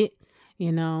is lit,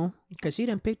 because she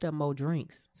done picked up more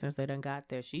drinks since they done got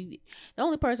there. The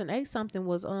only person ate something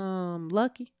was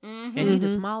Lucky, and he the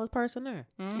smallest person there,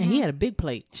 and he had a big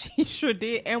plate. She sure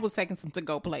did, and was taking some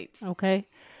to-go plates. Okay.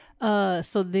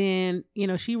 So then,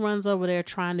 she runs over there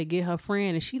trying to get her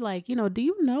friend, and she like, do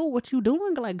you know what you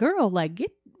doing? Like, girl, like,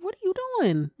 what are you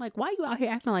doing? Like, why you out here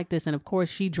acting like this? And of course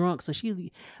she drunk, so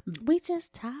we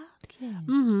just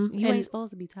talking. You ain't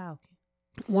supposed to be talking.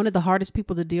 One of the hardest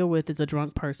people to deal with is a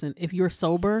drunk person. If you're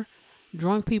sober,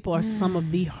 drunk people are some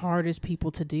of the hardest people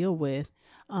to deal with.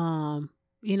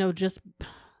 Just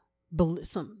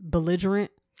some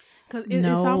belligerent. Because it's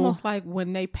almost like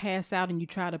when they pass out and you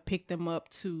try to pick them up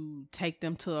to take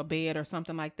them to a bed or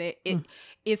something like that.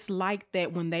 It's like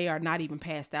that when they are not even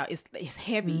passed out. It's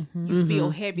heavy. You feel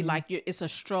heavy, like it's a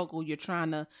struggle. You're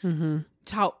trying to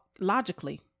talk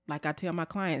logically. Like I tell my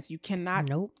clients, you cannot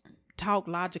talk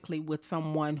logically with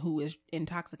someone who is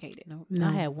intoxicated. No.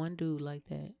 I had one dude like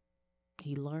that.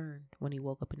 He learned when he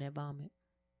woke up in that vomit.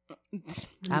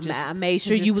 I made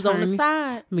sure you was on the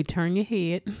side. Let me turn your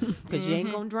head, because you ain't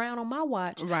gonna drown on my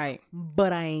watch, right?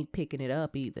 But I ain't picking it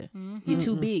up either. You're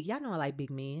too big. Y'all know I like big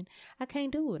men. I can't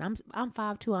do it. I'm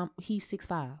 5'2". He's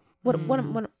 6'5". What?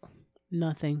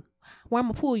 Nothing. Where I'm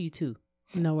gonna pull you to?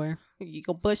 Nowhere. You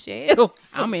gonna bust your head on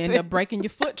something. I'm gonna end up breaking your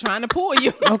foot trying to pull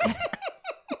you. Okay.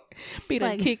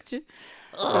 Peter kicked you.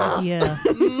 Yeah.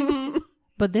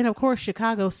 But then, of course,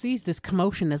 Chicago sees this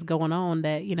commotion that's going on,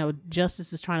 that,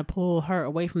 Justice is trying to pull her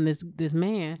away from this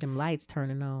man. Them lights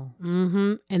turning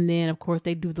on. And then, of course,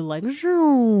 they do the like,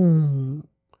 zoom.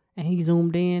 And he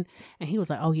zoomed in. And he was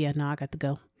like, oh, yeah, no, I got to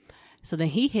go. So then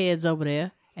he heads over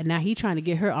there. And now he trying to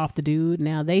get her off the dude.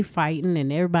 Now they fighting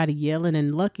and everybody yelling.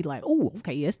 And Lucky like, oh,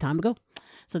 okay, yeah, it's time to go.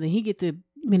 So then he get to,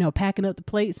 packing up the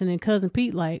plates. And then Cousin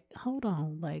Pete like, hold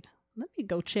on, like, let me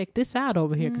go check this out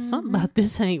over here, because something about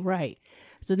this ain't right.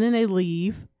 So then they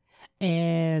leave,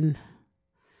 and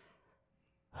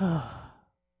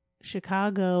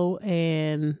Chicago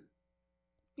and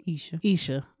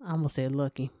Isha, I almost said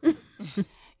Lucky.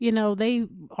 They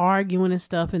arguing and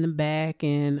stuff in the back,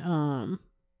 and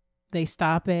they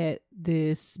stop at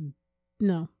this.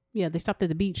 They stopped at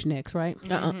the beach next, right?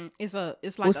 It's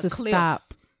like a cliff.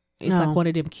 Stop. It's like one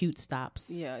of them cute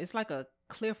stops. Yeah, it's like a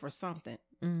cliff or something.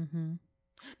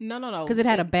 No. Because it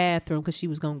had a bathroom, because she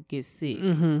was going to get sick.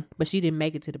 But she didn't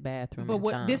make it to the bathroom in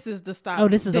time. This is the stop. Oh,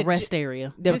 this is a rest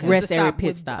area. The rest area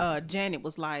pit stop. Janet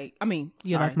was like,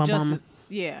 you're like my mama.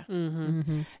 Yeah.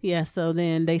 Yeah, so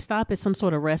then they stop at some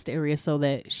sort of rest area so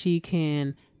that she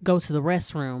can go to the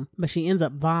restroom. But she ends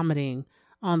up vomiting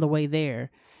on the way there.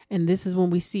 And this is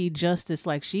when we see Justice,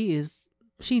 like she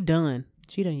done.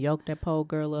 She done yoked that poor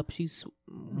girl up. She's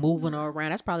moving her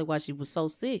around. That's probably why she was so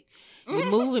sick. You're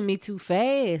moving me too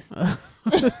fast. I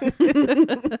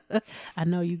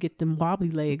know, you get them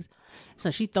wobbly legs.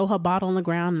 So she throw her bottle on the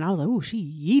ground, and I was like, ooh, she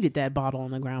yeeted that bottle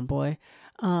on the ground, boy.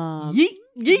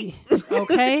 Yeet.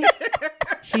 Okay.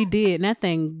 She did. And that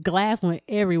thing, glass went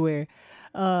everywhere.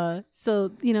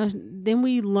 So, then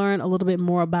we learn a little bit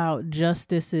more about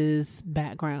Justice's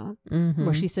background,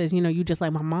 where she says, you just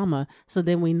like my mama. So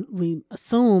then we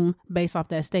assume, based off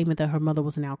that statement, that her mother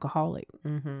was an alcoholic.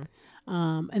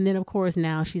 And then, of course,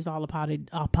 now she's all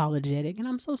apologetic. And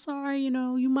I'm so sorry,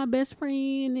 you my best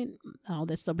friend and all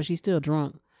that stuff. But she's still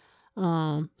drunk.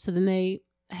 So then they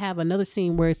have another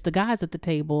scene where it's the guys at the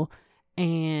table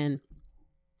and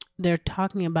they're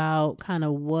talking about kind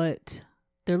of what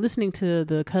they're listening to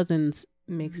the cousin's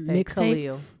mixtape.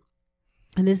 Khalil.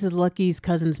 And this is Lucky's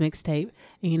cousin's mixtape,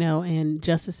 and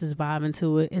Justice is vibing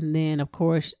to it. And then, of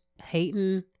course,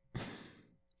 hating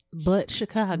but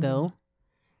Chicago.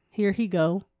 Here he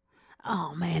go.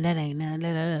 Oh, man, that ain't nothing.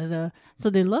 Da, da, da, da. So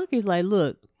then Lucky's like,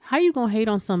 look, how you going to hate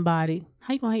on somebody?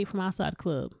 How you going to hate from outside the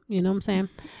club? You know what I'm saying?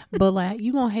 But like,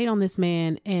 you going to hate on this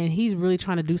man and he's really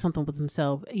trying to do something with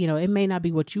himself. It may not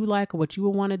be what you like or what you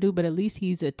would want to do, but at least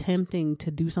he's attempting to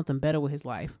do something better with his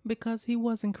life. Because he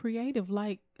wasn't creative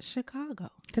like Chicago.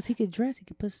 Because he could dress, he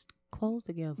could put clothes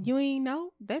together. You ain't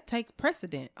know? That takes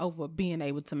precedent over being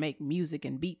able to make music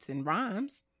and beats and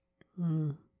rhymes.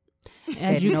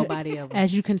 As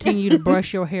you continue to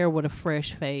brush your hair with a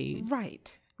fresh fade.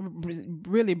 Right.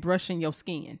 Really brushing your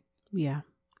skin. Yeah.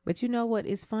 But you know what?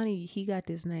 It's funny. He got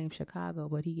this name Chicago,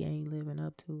 but he ain't living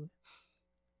up to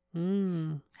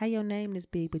it. How your name this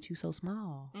big, but you so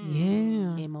small?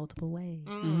 Yeah. In multiple ways.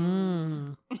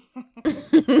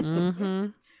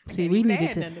 See, we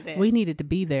needed to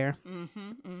be there.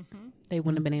 They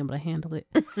wouldn't have been able to handle it.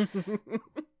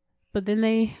 But then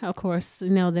they, of course,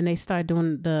 then they start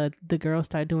doing the girls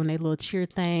start doing their little cheer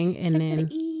thing, and Shake then to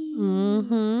the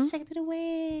east, shake to the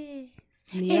west.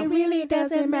 It really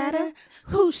doesn't matter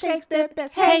who shakes their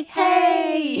best. Hey,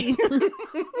 hey.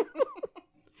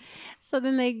 So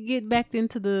then they get back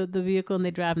into the vehicle and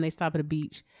they drive and they stop at a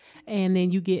beach. And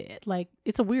then you get like,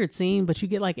 it's a weird scene, but you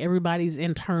get like everybody's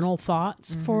internal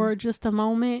thoughts for just a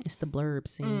moment. It's the blurb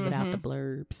scene without the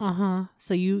blurbs.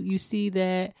 So you see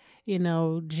that,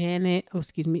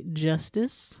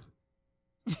 Justice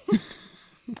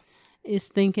is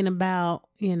thinking about,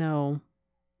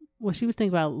 well, she was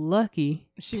thinking about Lucky.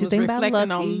 She was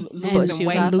reflecting on losing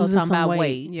weight. Also talking about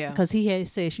weight. Yeah. Because he had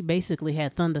said she basically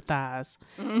had thunder thighs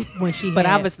when she But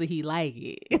obviously he like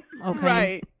it. Okay.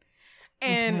 Right.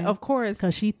 And of course,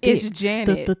 because she it's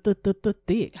Janet.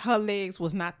 Thick. Her legs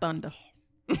was not thunder.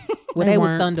 Well, they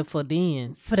was thunder for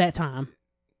then. For that time.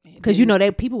 Because,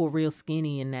 people were real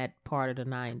skinny in that part of the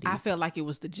 90s. I felt like it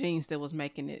was the jeans that was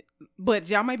making it. But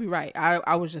y'all may be right.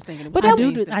 I was just thinking. But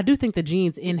I do think the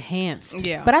jeans enhanced.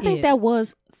 Yeah. But I think that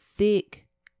was thick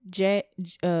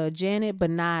Janet, but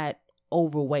not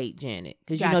overweight Janet.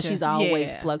 Because, she's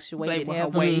always fluctuated. With her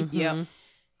weight. Yeah.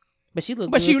 But she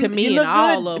looked good to me and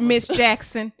all of them. Miss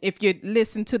Jackson, if you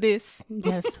listen to this.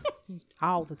 Yes.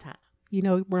 All the time.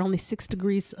 We're only 6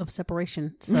 degrees of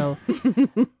separation. So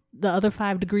the other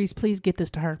 5 degrees, please get this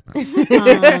to her.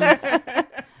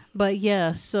 But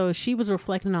yeah, so she was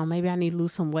reflecting on maybe I need to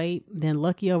lose some weight. Then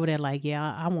Lucky over there like,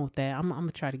 yeah, I want that. I'm going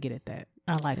to try to get at that.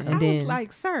 I like her. I was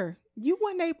like, sir, you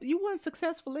weren't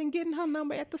successful in getting her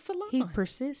number at the salon. He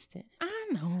persisted. I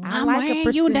know. I'm like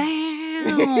weighing you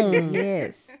down.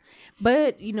 Yes.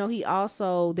 But, he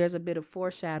also, there's a bit of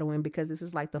foreshadowing because this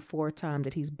is like the 4th time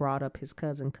that he's brought up his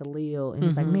cousin Khalil. And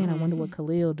he's like, man, I wonder what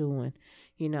Khalil doing.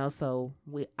 So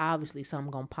we obviously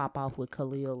something going to pop off with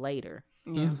Khalil later.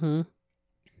 Yeah.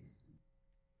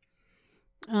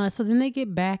 So then they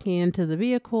get back into the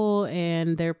vehicle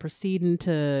and they're proceeding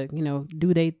to,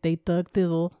 do they thug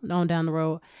thizzle on down the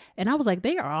road. And I was like,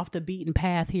 they are off the beaten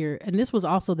path here. And this was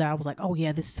also that I was like, oh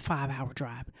yeah, this is a 5-hour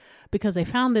drive because they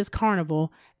found this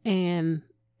carnival and,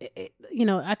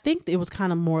 I think it was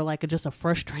kind of more like just a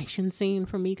frustration scene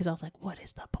for me because I was like, what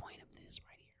is the point of this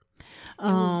right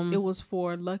here? It was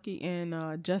for Lucky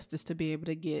and Justice to be able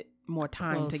to get more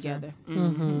time together.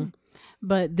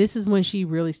 But this is when she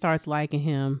really starts liking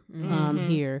him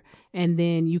here. And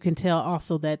then you can tell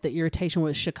also that the irritation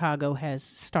with Chicago has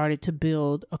started to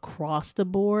build across the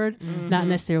board, not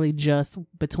necessarily just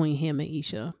between him and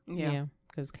Isha. Yeah.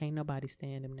 Because can't nobody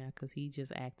stand him now because he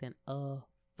just acting a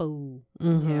fool.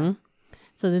 Yeah.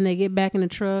 So then they get back in the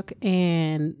truck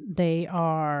and they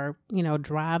are,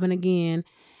 driving again.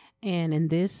 And in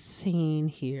this scene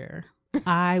here,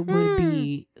 I would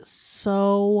be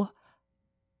so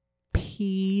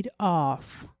peed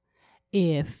off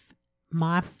if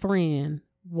my friend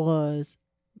was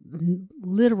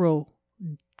literal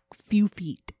few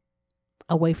feet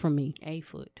away from me. 8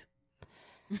 foot.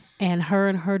 And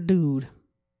her dude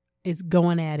is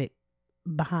going at it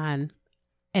behind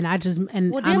And I just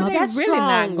and Well, I'm then up, that's really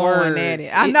not strong going words. at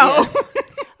it. I know.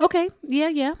 okay,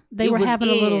 yeah. They It were was having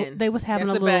a little. in. They was having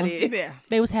That's a little. about it. Yeah.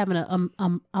 They was having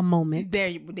a moment. There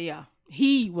you yeah.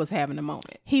 He was having a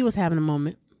moment. He was having a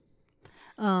moment.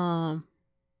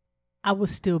 I would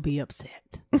still be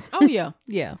upset. Oh yeah.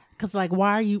 Yeah. Cause like,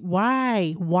 why are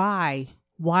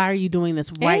you doing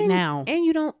this right now?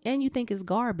 And you think it's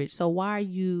garbage. So why are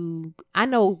you? I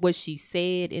know what she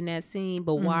said in that scene,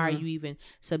 but why are you even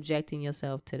subjecting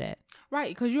yourself to that? Right,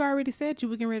 because you already said you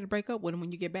were getting ready to break up with him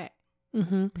when you get back.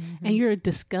 And you're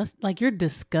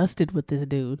disgusted with this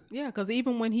dude. Yeah, because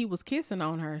even when he was kissing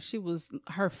on her,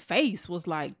 her face was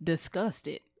like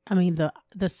disgusted. I mean,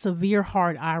 the severe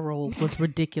hard eye roll was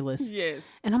ridiculous. Yes.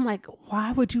 And I'm like,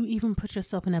 why would you even put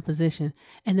yourself in that position?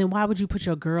 And then why would you put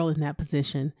your girl in that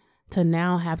position to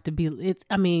now have to be,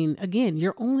 I mean, again,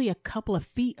 you're only a couple of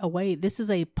feet away. This is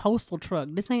a postal truck.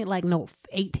 This ain't like no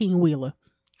 18-wheeler.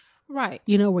 Right.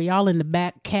 You know, where y'all in the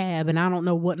back cab and I don't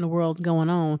know what in the world's going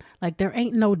on. Like, there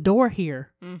ain't no door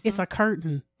here. It's a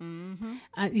curtain.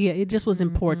 Yeah, it just was in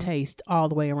poor taste all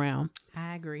the way around.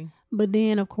 I agree. But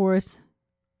then, of course,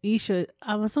 Isha,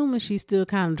 I'm assuming she's still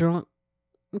kind of drunk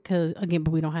because, again, but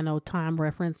we don't have no time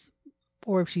reference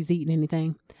or if she's eating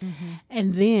anything.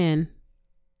 And then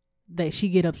that she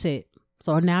get upset.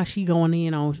 So now she going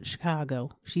in on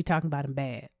Chicago. She talking about him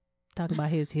bad. Talking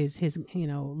about his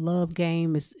love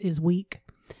game is weak.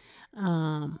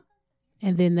 And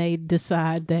then they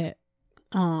decide that,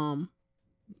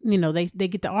 they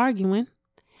get to arguing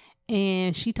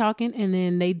and she talking and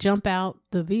then they jump out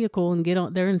the vehicle and get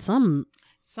on, they're in some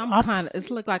kind of,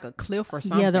 it's looked like a cliff or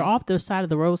something. Yeah, they're off the side of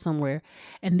the road somewhere.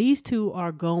 And these two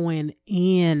are going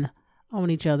in on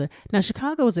each other. Now,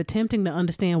 Chicago is attempting to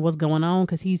understand what's going on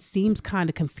because he seems kind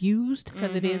of confused.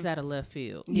 Because it is out of left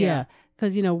field. Yeah.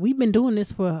 Because, we've been doing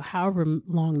this for however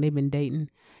long they've been dating.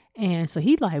 And so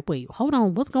he's like, wait, hold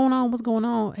on. What's going on? What's going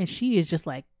on? And she is just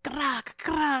like,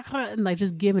 and like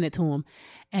just giving it to him.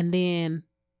 And then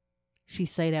she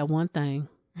say that one thing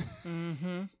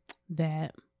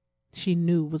that she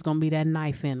knew was going to be that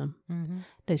knife in him,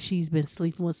 that she's been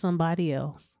sleeping with somebody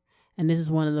else. And this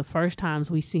is one of the first times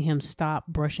we see him stop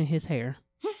brushing his hair.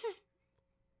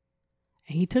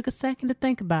 And he took a second to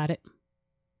think about it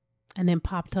and then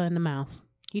popped her in the mouth.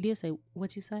 He did say,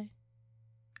 what you say?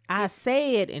 I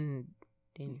said, and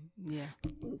yeah.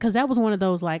 Because that was one of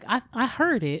those, like, I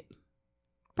heard it.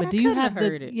 But do you have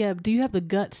do you have the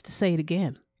guts to say it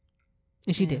again?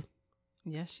 And she did.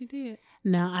 Yes, she did.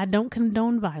 Now, I don't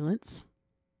condone violence.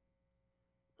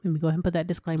 Let me go ahead and put that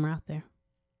disclaimer out there.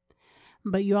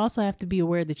 But you also have to be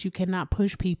aware that you cannot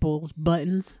push people's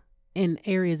buttons in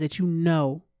areas that you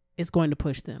know is going to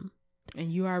push them.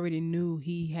 And you already knew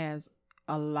he has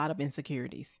a lot of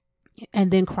insecurities.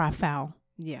 And then cry foul.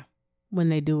 Yeah. When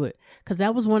they do it. Because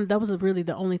that was really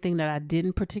the only thing that I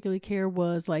didn't particularly care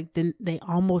was, like, then they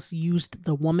almost used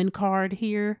the woman card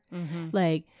here.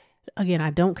 Like, again, I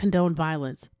don't condone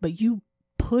violence, but you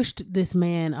pushed this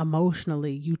man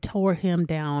emotionally. You tore him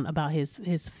down about his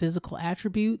physical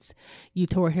attributes. You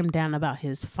tore him down about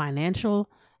his financial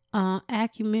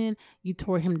acumen. You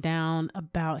tore him down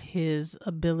about his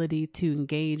ability to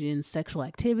engage in sexual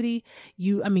activity.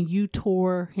 You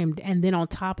tore him, and then on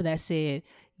top of that said,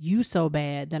 you so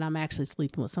bad that I'm actually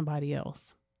sleeping with somebody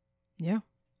else. Yeah.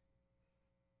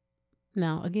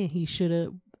 Now, again, he should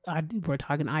have, we're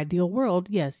talking ideal world.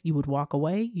 Yes, you would walk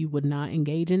away. You would not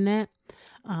engage in that.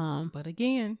 But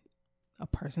again, a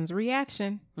person's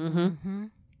reaction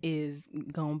is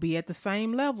going to be at the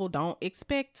same level. Don't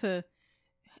expect to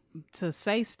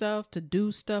say stuff, to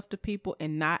do stuff to people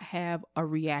and not have a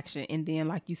reaction. And then,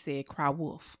 like you said, cry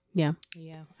wolf. Yeah.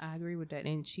 Yeah, I agree with that.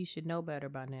 And she should know better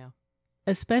by now.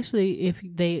 Especially if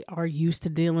they are used to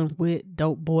dealing with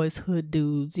dope boys, hood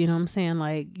dudes. You know what I'm saying?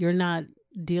 Like, you're not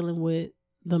dealing with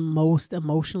the most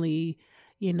emotionally,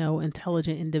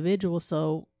 intelligent individual.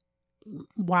 So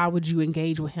why would you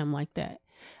engage with him like that?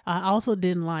 I also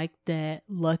didn't like that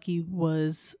Lucky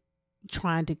was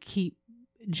trying to keep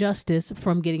Justice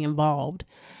from getting involved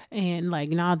and like,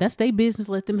 nah, that's their business,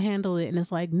 let them handle it. And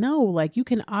it's like, no, like, you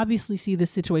can obviously see this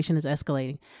situation is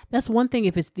escalating. That's one thing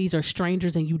if these are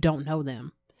strangers and you don't know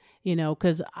them,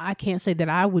 because I can't say that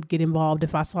I would get involved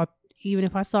if I saw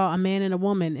a man and a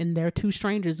woman and they're two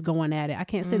strangers going at it. I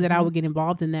can't say that I would get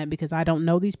involved in that because I don't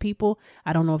know these people.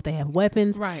 I don't know if they have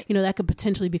weapons. Right. That could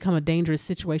potentially become a dangerous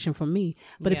situation for me.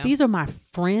 But if these are my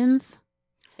friends,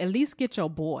 at least get your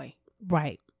boy.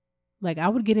 Right. Like, I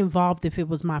would get involved if it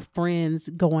was my friends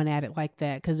going at it like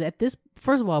that. Because at this,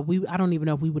 first of all, I don't even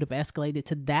know if we would have escalated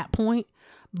to that point.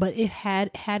 But it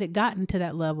had it gotten to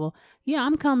that level, yeah,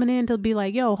 I'm coming in to be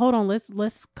like, yo, hold on,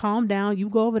 let's calm down. You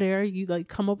go over there. You like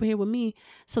come over here with me,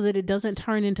 so that it doesn't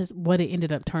turn into what it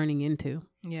ended up turning into.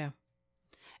 Yeah.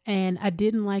 And I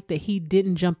didn't like that he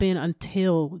didn't jump in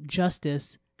until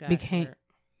Justice became hurt.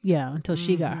 Yeah, until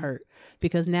she got hurt,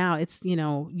 because now it's,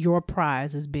 your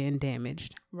prize is being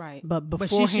damaged. Right. But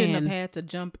beforehand, she shouldn't have had to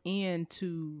jump in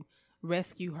to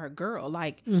rescue her girl.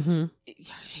 Like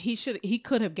he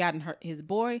could have gotten his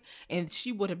boy, and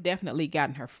she would have definitely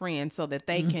gotten her friend, so that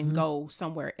they can go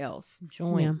somewhere else.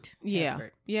 Joint. Yeah.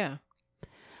 Effort. Yeah.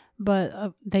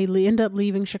 But they end up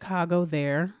leaving Chicago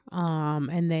there,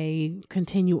 and they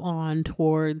continue on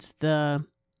towards the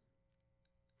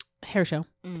hair show.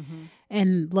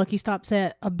 And Lucky stops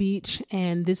at a beach,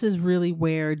 and this is really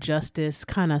where Justice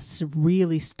kind of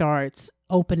really starts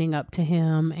opening up to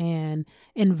him and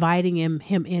inviting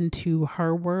him into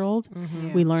her world.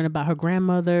 We learn about her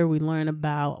grandmother. We learn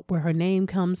about where her name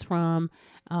comes from.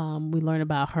 We learn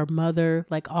about her mother,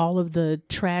 like all of the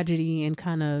tragedy and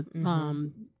kind of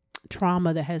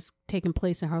trauma that has taken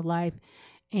place in her life.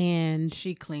 And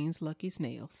she cleans Lucky's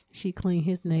nails. She cleaned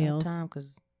his nails. Time,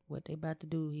 because what they about to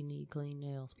do, he need clean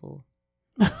nails for.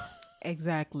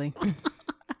 Exactly.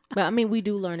 But I mean, we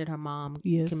do learn that her mom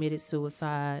committed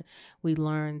suicide. We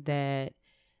learned that,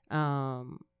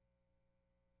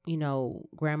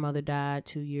 grandmother died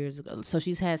 2 years ago. So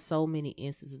she's had so many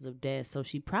instances of death. So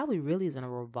she probably really is in a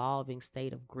revolving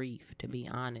state of grief, to be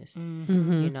honest.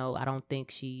 I don't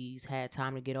think she's had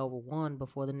time to get over one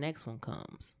before the next one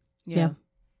comes. Yeah.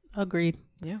 Agreed.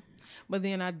 Yeah. But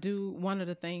then one of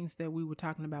the things that we were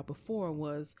talking about before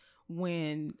was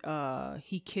when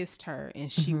he kissed her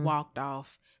and she walked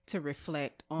off to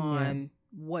reflect on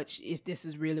if this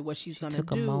is really what she's going to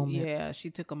do. Yeah, she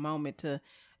took a moment to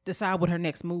decide what her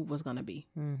next move was going to be.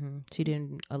 She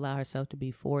didn't allow herself to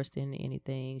be forced into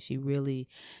anything. She really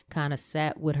kind of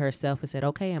sat with herself and said,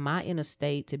 okay, am I in a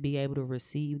state to be able to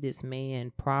receive this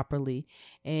man properly?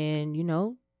 And,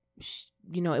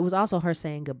 it was also her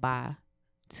saying goodbye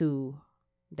to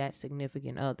that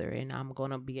significant other, and I'm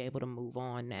going to be able to move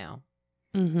on now.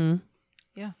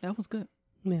 Yeah, that was good.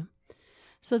 Yeah.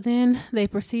 So then they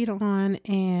proceed on,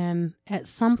 and at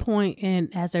some point,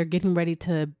 and as they're getting ready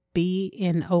to be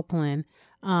in Oakland,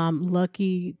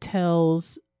 Lucky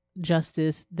tells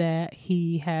Justice that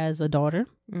he has a daughter.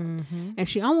 And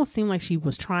she almost seemed like she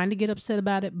was trying to get upset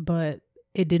about it, but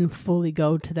it didn't fully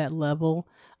go to that level,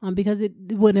 because it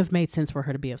wouldn't have made sense for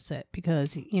her to be upset,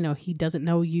 because, he doesn't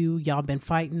know you. Y'all been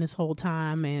fighting this whole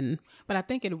time. But I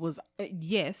think it was,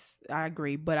 yes, I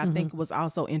agree. But I think it was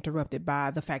also interrupted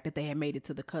by the fact that they had made it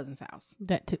to the cousin's house.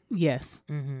 That too. Yes.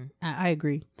 I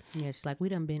agree. Yeah. She's like, we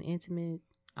done been intimate,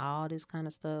 all this kind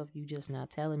of stuff. You just not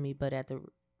telling me. But at the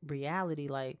reality,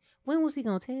 like, when was he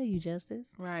gonna tell you, Justice?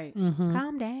 Right.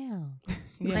 Calm down.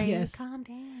 Yes. Calm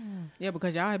down. Yeah,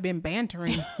 because y'all had been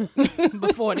bantering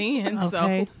before then.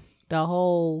 Okay. So the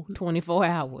whole 24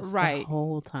 hours. Right. The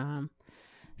whole time.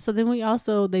 So then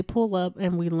they pull up,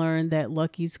 and we learn that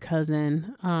Lucky's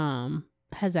cousin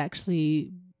has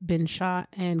actually been shot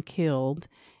and killed,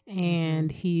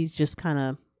 and he's just kind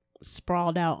of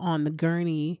sprawled out on the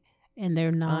gurney, and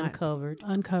they're not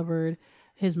uncovered.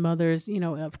 His mother's,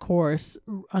 of course,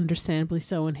 understandably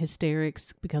so, in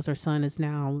hysterics because her son is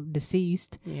now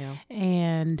deceased. Yeah.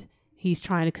 And he's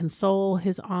trying to console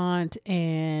his aunt,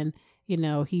 and,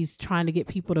 he's trying to get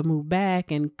people to move back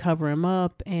and cover him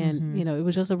up. And, it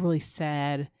was just a really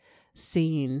sad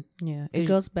scene. Yeah. It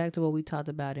goes back to what we talked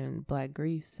about in Black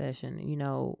Grief Session.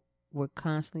 We're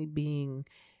constantly being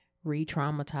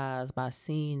re-traumatized by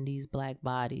seeing these Black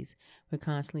bodies. We're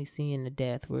constantly seeing the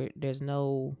death where there's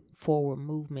no forward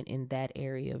movement in that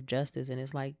area of justice, and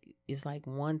it's like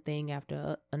one thing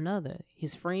after another.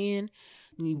 His friend,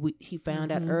 he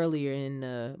found out earlier in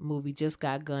the movie, just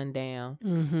got gunned down,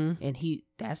 and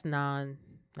that's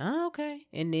okay,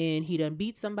 and then he done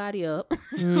beat somebody up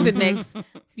the next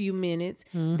few minutes.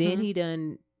 Then he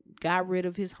done got rid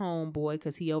of his homeboy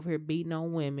because he over here beating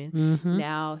on women.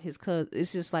 Now his cousin.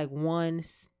 It's just like one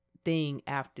thing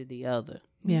after the other.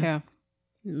 Yeah.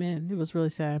 Man, it was really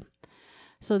sad.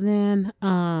 So then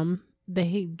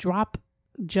they drop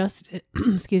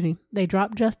they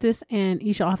drop Justice and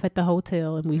Isha off at the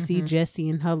hotel, and we see Jessie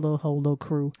and her whole little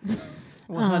crew.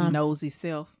 With her nosy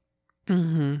self.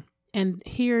 And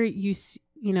here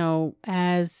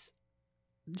as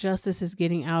Justice is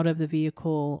getting out of the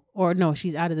vehicle, or no,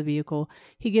 she's out of the vehicle,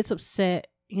 he gets upset,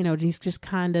 he's just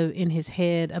kind of in his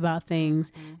head about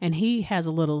things. And he has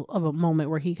a little of a moment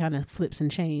where he kind of flips and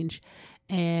change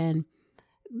and,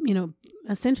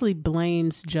 essentially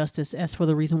blames Justice as for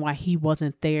the reason why he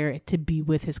wasn't there to be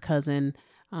with his cousin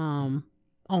on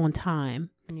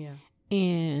time. Yeah.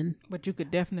 But you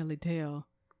could definitely tell,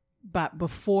 but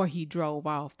before he drove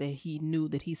off, that he knew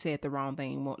that he said the wrong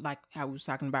thing, like how we was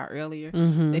talking about earlier,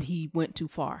 that he went too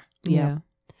far. Yeah.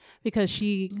 Because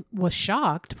she was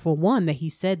shocked, for one, that he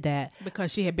said that.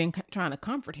 Because she had been trying to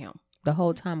comfort him the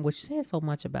whole time, which says so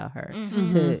much about her.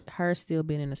 To her still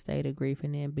being in a state of grief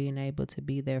and then being able to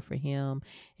be there for him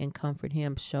and comfort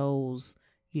him shows,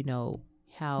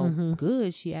 how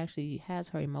good she actually has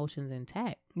her emotions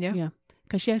intact. Yeah.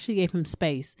 Because she actually gave him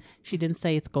space. She didn't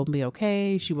say it's going to be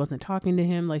okay. She wasn't talking to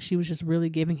him. Like, she was just really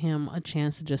giving him a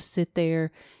chance to just sit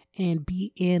there and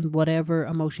be in whatever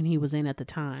emotion he was in at the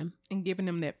time. And giving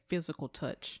him that physical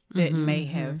touch that may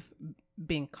have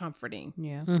been comforting.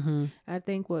 Yeah. I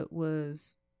think what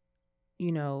was,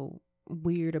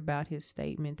 weird about his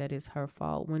statement that it's her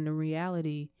fault, when the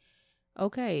reality,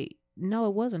 okay, no,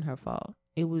 it wasn't her fault.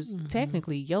 It was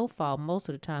technically your fault most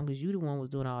of the time because you the one was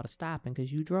doing all the stopping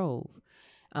because you drove.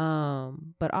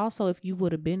 But also if you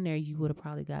would have been there, you would have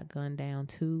probably got gunned down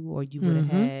too, or you would have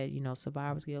had,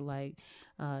 survivor's guilt like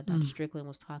Dr. Strickland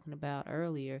was talking about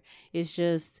earlier. It's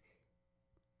just,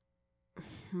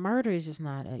 murder is just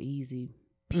not an easy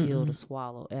pill to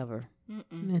swallow ever.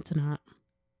 It's not.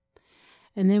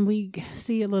 And then we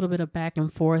see a little bit of back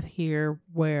and forth here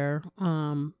where,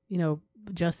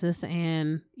 Justice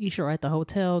and Isha are at the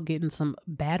hotel getting some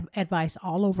bad advice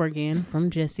all over again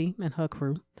from Jessie and her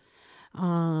crew.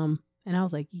 And I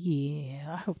was like,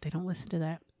 yeah, I hope they don't listen to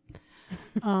that.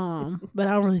 But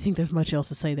I don't really think there's much else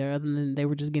to say there other than they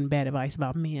were just getting bad advice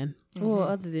about men. Well,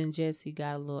 other than Jessie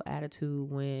got a little attitude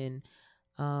when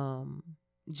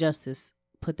Justice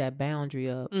put that boundary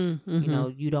up.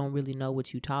 You don't really know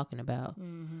what you're talking about.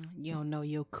 You don't know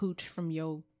your cooch from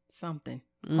your something.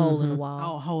 Hole in the wall.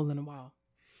 Oh, hole in the wall.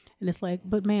 And it's like,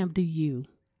 but ma'am, do you?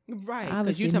 Right.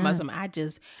 Because you talking about something, I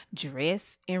just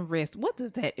dress and rest. What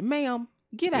does that, ma'am?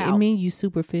 Get out. It mean you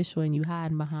superficial and you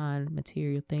hiding behind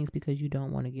material things because you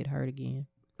don't want to get hurt again.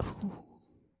 Ooh,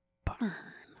 burn.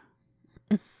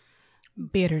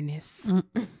 Bitterness.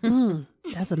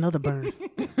 That's another burn.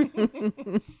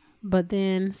 But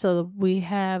then, so we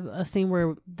have a scene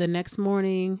where the next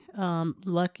morning,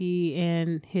 Lucky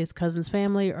and his cousin's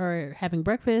family are having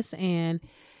breakfast, and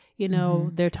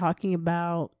they're talking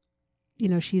about,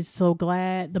 she's so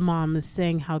glad. The mom is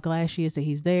saying how glad she is that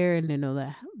he's there, and they know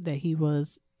that he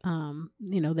was,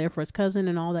 there for his cousin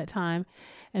and all that time.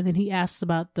 And then he asks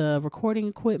about the recording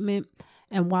equipment,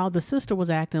 and while the sister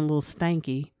was acting a little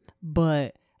stanky,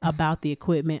 but about the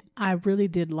equipment, I really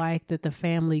did like that the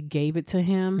family gave it to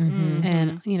him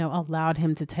and, allowed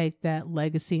him to take that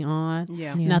legacy on.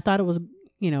 Yeah. And I thought it was,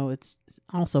 it's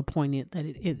also poignant that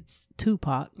it's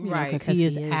Tupac, right? Because he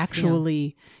is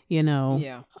actually,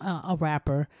 a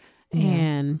rapper. Yeah.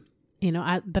 And,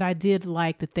 but I did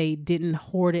like that they didn't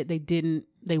hoard it.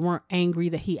 They weren't angry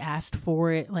that he asked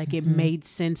for it. Like it made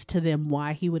sense to them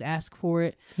why he would ask for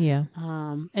it. Yeah.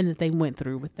 And that they went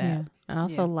through with that. Yeah. I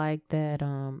also like that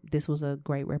this was a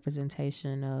great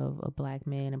representation of a black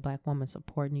man and black woman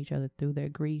supporting each other through their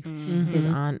grief. His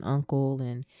aunt, uncle,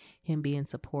 and him being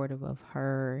supportive of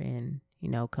her and,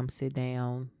 come sit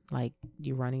down like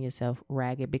you're running yourself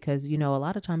ragged because, a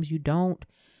lot of times you don't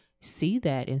see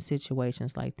that in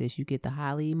situations like this. You get the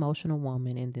highly emotional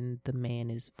woman and then the man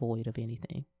is void of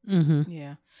anything.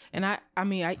 Yeah. And I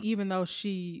mean, even though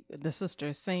the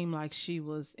sister seemed like she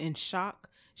was in shock,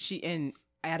 and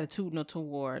attitudinal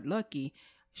toward Lucky,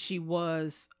 she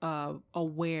was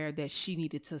aware that she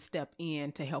needed to step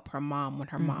in to help her mom when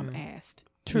her mom asked.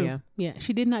 True. Yeah.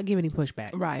 She did not give any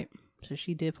pushback. Right. So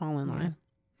she did fall in line.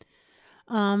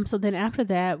 So then after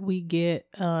that, we get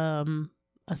a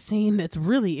scene that's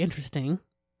really interesting.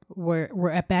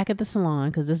 We're back at the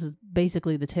salon because this is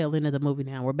basically the tail end of the movie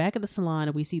now. We're back at the salon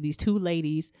and we see these two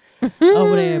ladies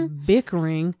over there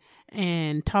bickering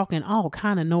and talking all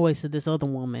kind of noise to this other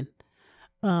woman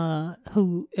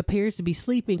who appears to be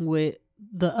sleeping with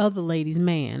the other lady's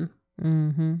man.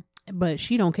 But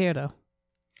she don't care though.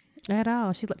 At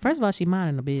all. First of all, she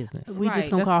minding the business. We just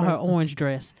gonna call her Orange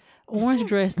Dress. Orange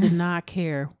Dress did not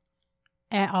care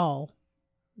at all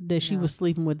that she was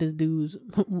sleeping with this dude's this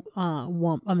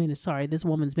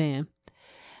woman's man.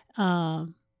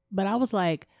 But I was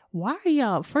like, why are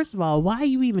y'all, first of all, why are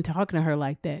you even talking to her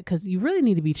like that? Because you really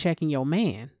need to be checking your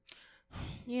man.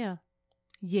 Yeah.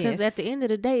 Yes. Because at the end of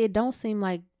the day, it don't seem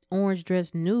like Orange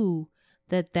Dress knew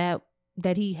that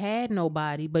that he had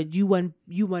nobody, but you wasn't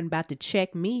about to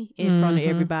check me in front of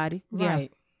everybody.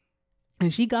 Right.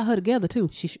 And she got her together too.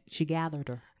 She gathered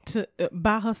her To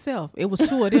by herself. It was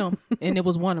two of them, and it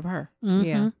was one of her.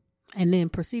 Yeah. And then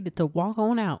proceeded to walk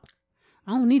on out.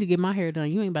 I don't need to get my hair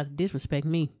done. You ain't about to disrespect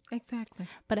me. Exactly.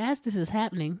 But as this is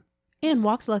happening, in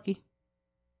walks Lucky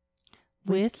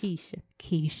with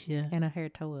Keisha and her hair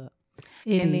toe up.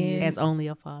 And then, as only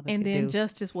a father and could then do.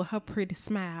 Justice with her pretty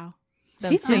smile.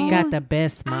 She's just got the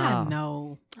best smile. I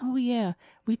know. Oh yeah,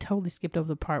 we totally skipped over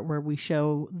the part where we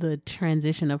show the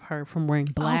transition of her from wearing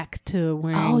black to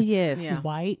wearing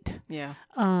white. Yeah.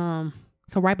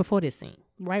 So right before this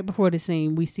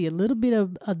scene, we see a little bit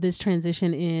of this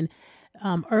transition in.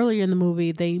 Earlier in the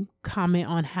movie, they comment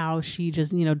on how she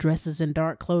just dresses in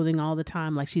dark clothing all the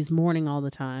time, like she's mourning all the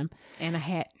time, and a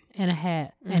hat.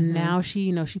 And now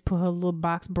she put her little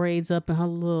box braids up and her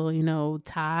little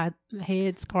tie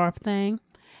head scarf thing,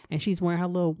 and she's wearing her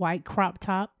little white crop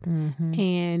top.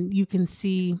 And you can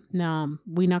see now,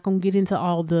 we're not gonna get into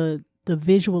all the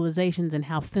visualizations and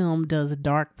how film does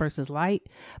dark versus light,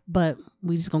 but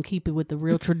we just gonna keep it with the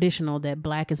real traditional that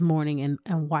black is mourning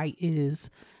and white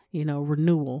is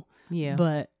renewal. Yeah.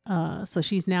 But so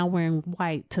she's now wearing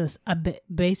white to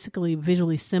basically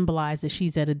visually symbolize that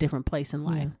she's at a different place in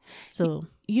life. Yeah. So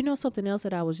something else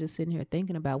that I was just sitting here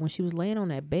thinking about when she was laying on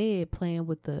that bed playing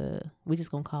with we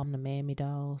just gonna call them the mammy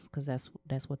dolls because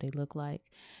that's what they look like.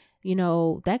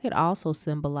 That could also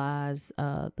symbolize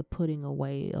the putting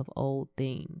away of old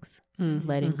things,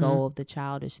 letting go of the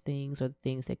childish things or the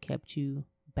things that kept you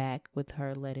back, with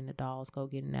her letting the dolls go,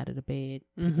 getting out of the bed,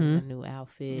 picking a new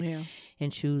outfit,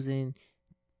 and choosing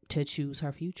to choose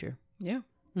her future. Yeah.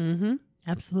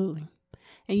 Absolutely.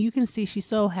 And you can see she's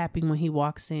so happy when he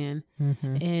walks in.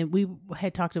 And we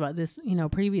had talked about this,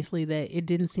 previously, that it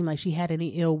didn't seem like she had any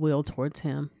ill will towards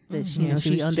him. That she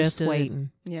understood. Just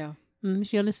waiting. Yeah.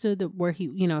 She understood that where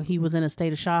he was in a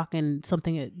state of shock and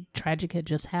something tragic had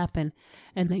just happened,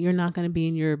 and that you're not going to be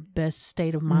in your best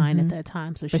state of mind at that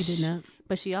time. So she did not.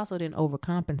 But she also didn't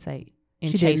overcompensate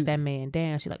and chase that man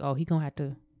down. She's like, oh, he gonna have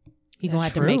to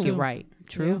make it right.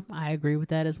 True. Yeah. I agree with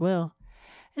that as well.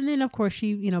 And then of course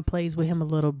she, plays with him a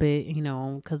little bit,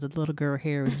 because the little girl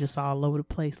hair is just all over the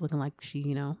place, looking like she,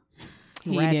 he rats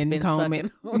didn't been comb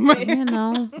sucking.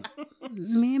 it.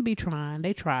 Men be trying.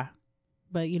 They try.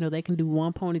 But, they can do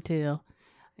one ponytail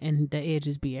and the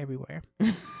edges be everywhere.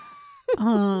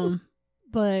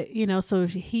 But, so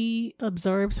he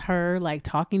observes her like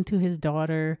talking to his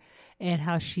daughter and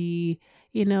how she,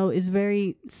 is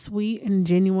very sweet and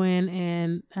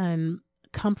genuine and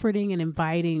comforting and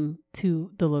inviting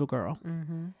to the little girl.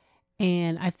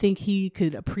 And I think he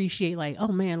could appreciate like, oh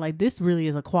man, like this really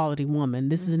is a quality woman.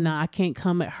 This is not, I can't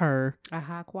come at her. A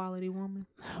high quality woman.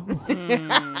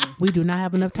 We do not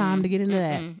have enough time to get into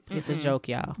that. It's a joke,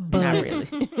 y'all. But, not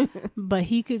really. But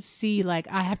he could see like,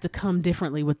 I have to come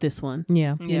differently with this one.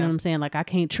 Yeah. You know what I'm saying? Like I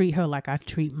can't treat her like I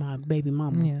treat my baby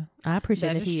mama. Yeah. I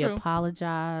appreciate that he true.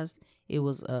 apologized. It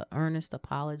was an earnest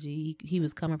apology. He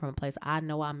was coming from a place, I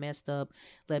know I messed up.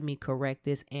 Let me correct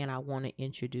this. And I want to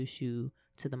introduce you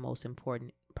to the most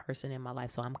important person in my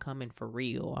life. So I'm coming for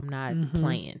real. I'm not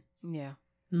playing. Yeah.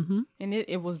 And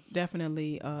it was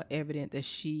definitely evident that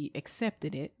she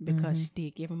accepted it because she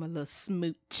did give him a little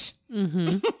smooch.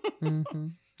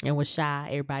 And was shy.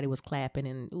 Everybody was clapping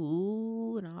and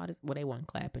ooh and all this. Well, they weren't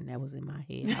clapping. That was in my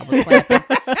head. I was clapping.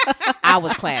 I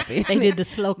was clapping. They did the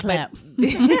slow clap.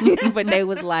 But they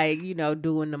was like,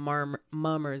 doing the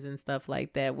mummers and stuff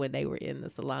like that when they were in the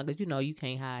salon. Because, you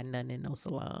can't hide nothing in no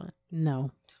salon.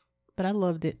 No. But I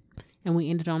loved it. And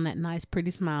we ended on that nice, pretty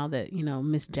smile that,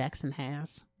 Miss Jackson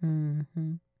has.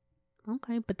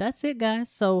 Okay. But that's it,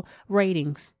 guys. So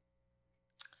ratings.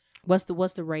 What's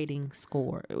the rating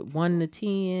score? 1 to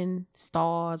 10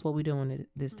 stars. What we doing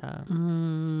this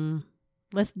time?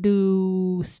 Let's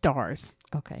do stars.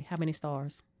 Okay. How many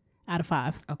stars? Out of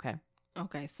 5.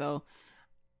 Okay. So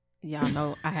y'all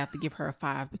know I have to give her a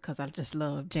 5 because I just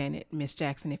love Janet, Miss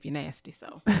Jackson, if you're nasty.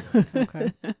 So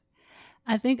okay.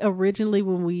 I think originally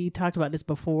when we talked about this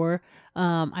before,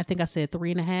 I think I said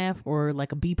 3.5 or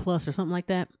like a B+ or something like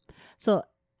that. So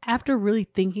after really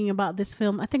thinking about this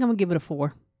film, I think I'm gonna give it a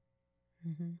 4.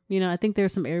 I think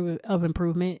there's some area of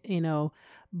improvement,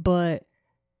 but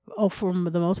for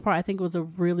the most part, I think it was a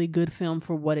really good film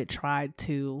for what it tried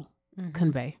to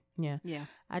convey. Yeah.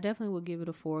 I definitely would give it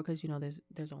a 4 because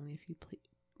there's only a few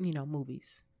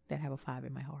movies that have a 5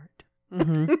 in my heart.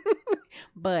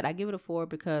 But I give it a 4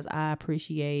 because I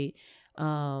appreciate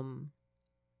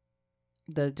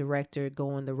the director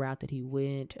going the route that he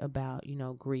went about,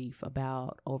 grief,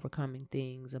 about overcoming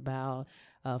things, about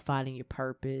finding your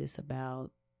purpose,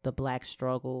 about the Black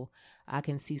struggle. I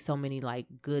can see so many like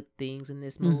good things in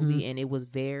this movie, and it was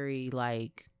very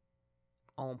like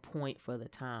on point for the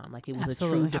time. Like it was a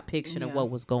true depiction of what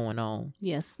was going on.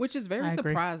 Yes, which is very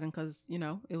surprising because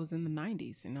it was in the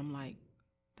 90s, and I'm like,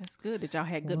 that's good that y'all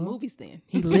had good movies then.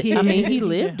 He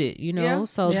lived it,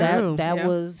 So that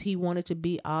was, he wanted to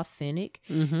be authentic,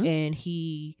 and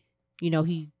he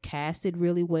casted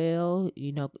really well.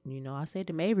 I said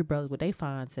to Maverick Brothers with they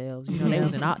fine selves.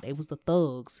 They was the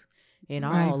thugs in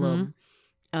all of them.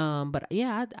 But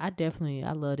yeah, I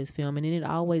love this film, and then it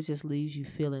always just leaves you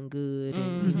feeling good,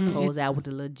 and it close out with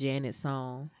the little Janet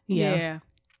song. Yeah,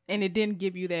 and it didn't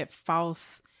give you that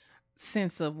false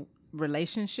sense of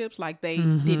relationships, like they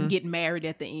didn't get married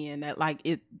at the end, that like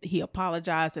he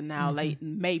apologized, and now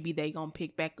maybe they gonna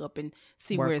pick back up and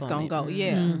see where it's gonna go.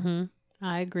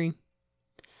 I agree.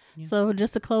 So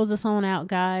just to close this on out,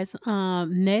 guys,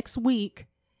 next week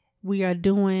we are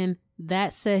doing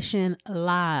that session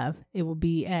live. It will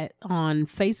be on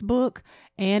Facebook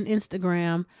and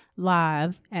Instagram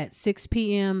live at 6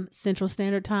 p.m. Central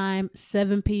Standard Time,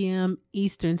 7 p.m.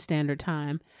 Eastern Standard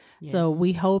Time. Yes. So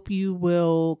we hope you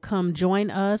will come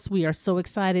join us. We are so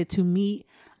excited to meet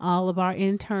all of our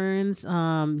interns,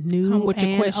 new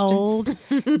and old.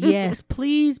 Yes,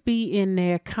 please be in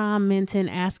there commenting,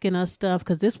 asking us stuff,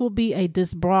 because this will be a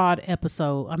broad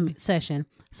session.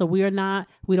 So we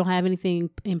don't have anything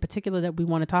in particular that we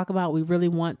want to talk about. We really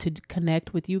want to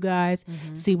connect with you guys,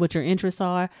 see what your interests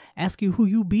are, ask you who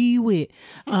you be with.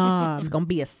 It's going to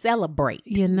be a celebrate.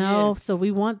 So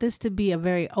we want this to be a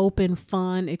very open,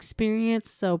 fun experience.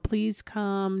 So please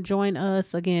come join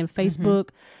us. Again,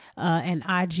 Facebook and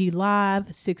IG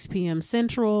Live, 6 p.m.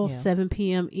 Central, 7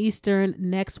 p.m. Eastern,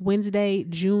 next Wednesday,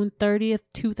 June 30th,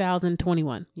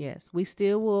 2021. Yes, we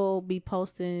still will be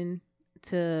posting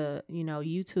to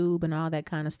YouTube and all that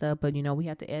kind of stuff, but we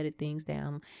have to edit things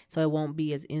down so it won't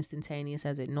be as instantaneous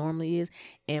as it normally is.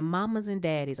 And mamas and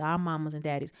daddies, our mamas and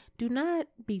daddies, do not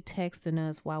be texting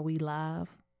us while we live.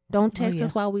 Don't text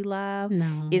us while we live.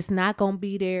 No, it's not gonna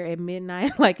be there at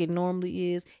midnight like it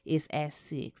normally is. It's at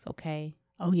 6. Okay.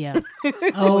 Oh yeah.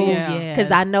 Yeah.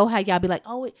 Because I know how y'all be like,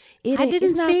 I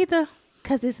didn't see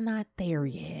because it's not there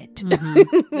yet.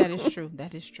 That is true.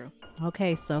 That is true.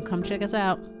 Okay, so come check us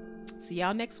out. See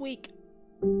y'all next week.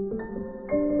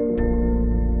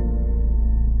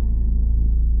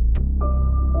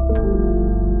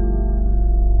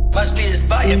 Must be this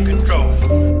volume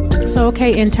control. So,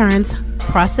 okay, interns,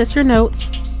 process your notes.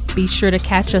 Be sure to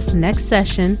catch us next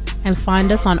session and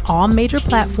find us on all major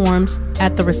platforms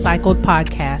at The Recycled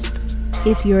Podcast.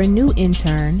 If you're a new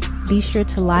intern, be sure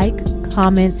to like,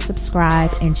 comment,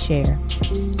 subscribe, and share.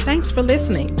 Thanks for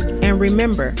listening. And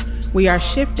remember, we are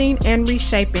shifting and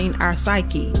reshaping our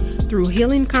psyche through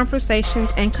healing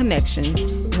conversations and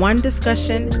connections, one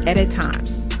discussion at a time.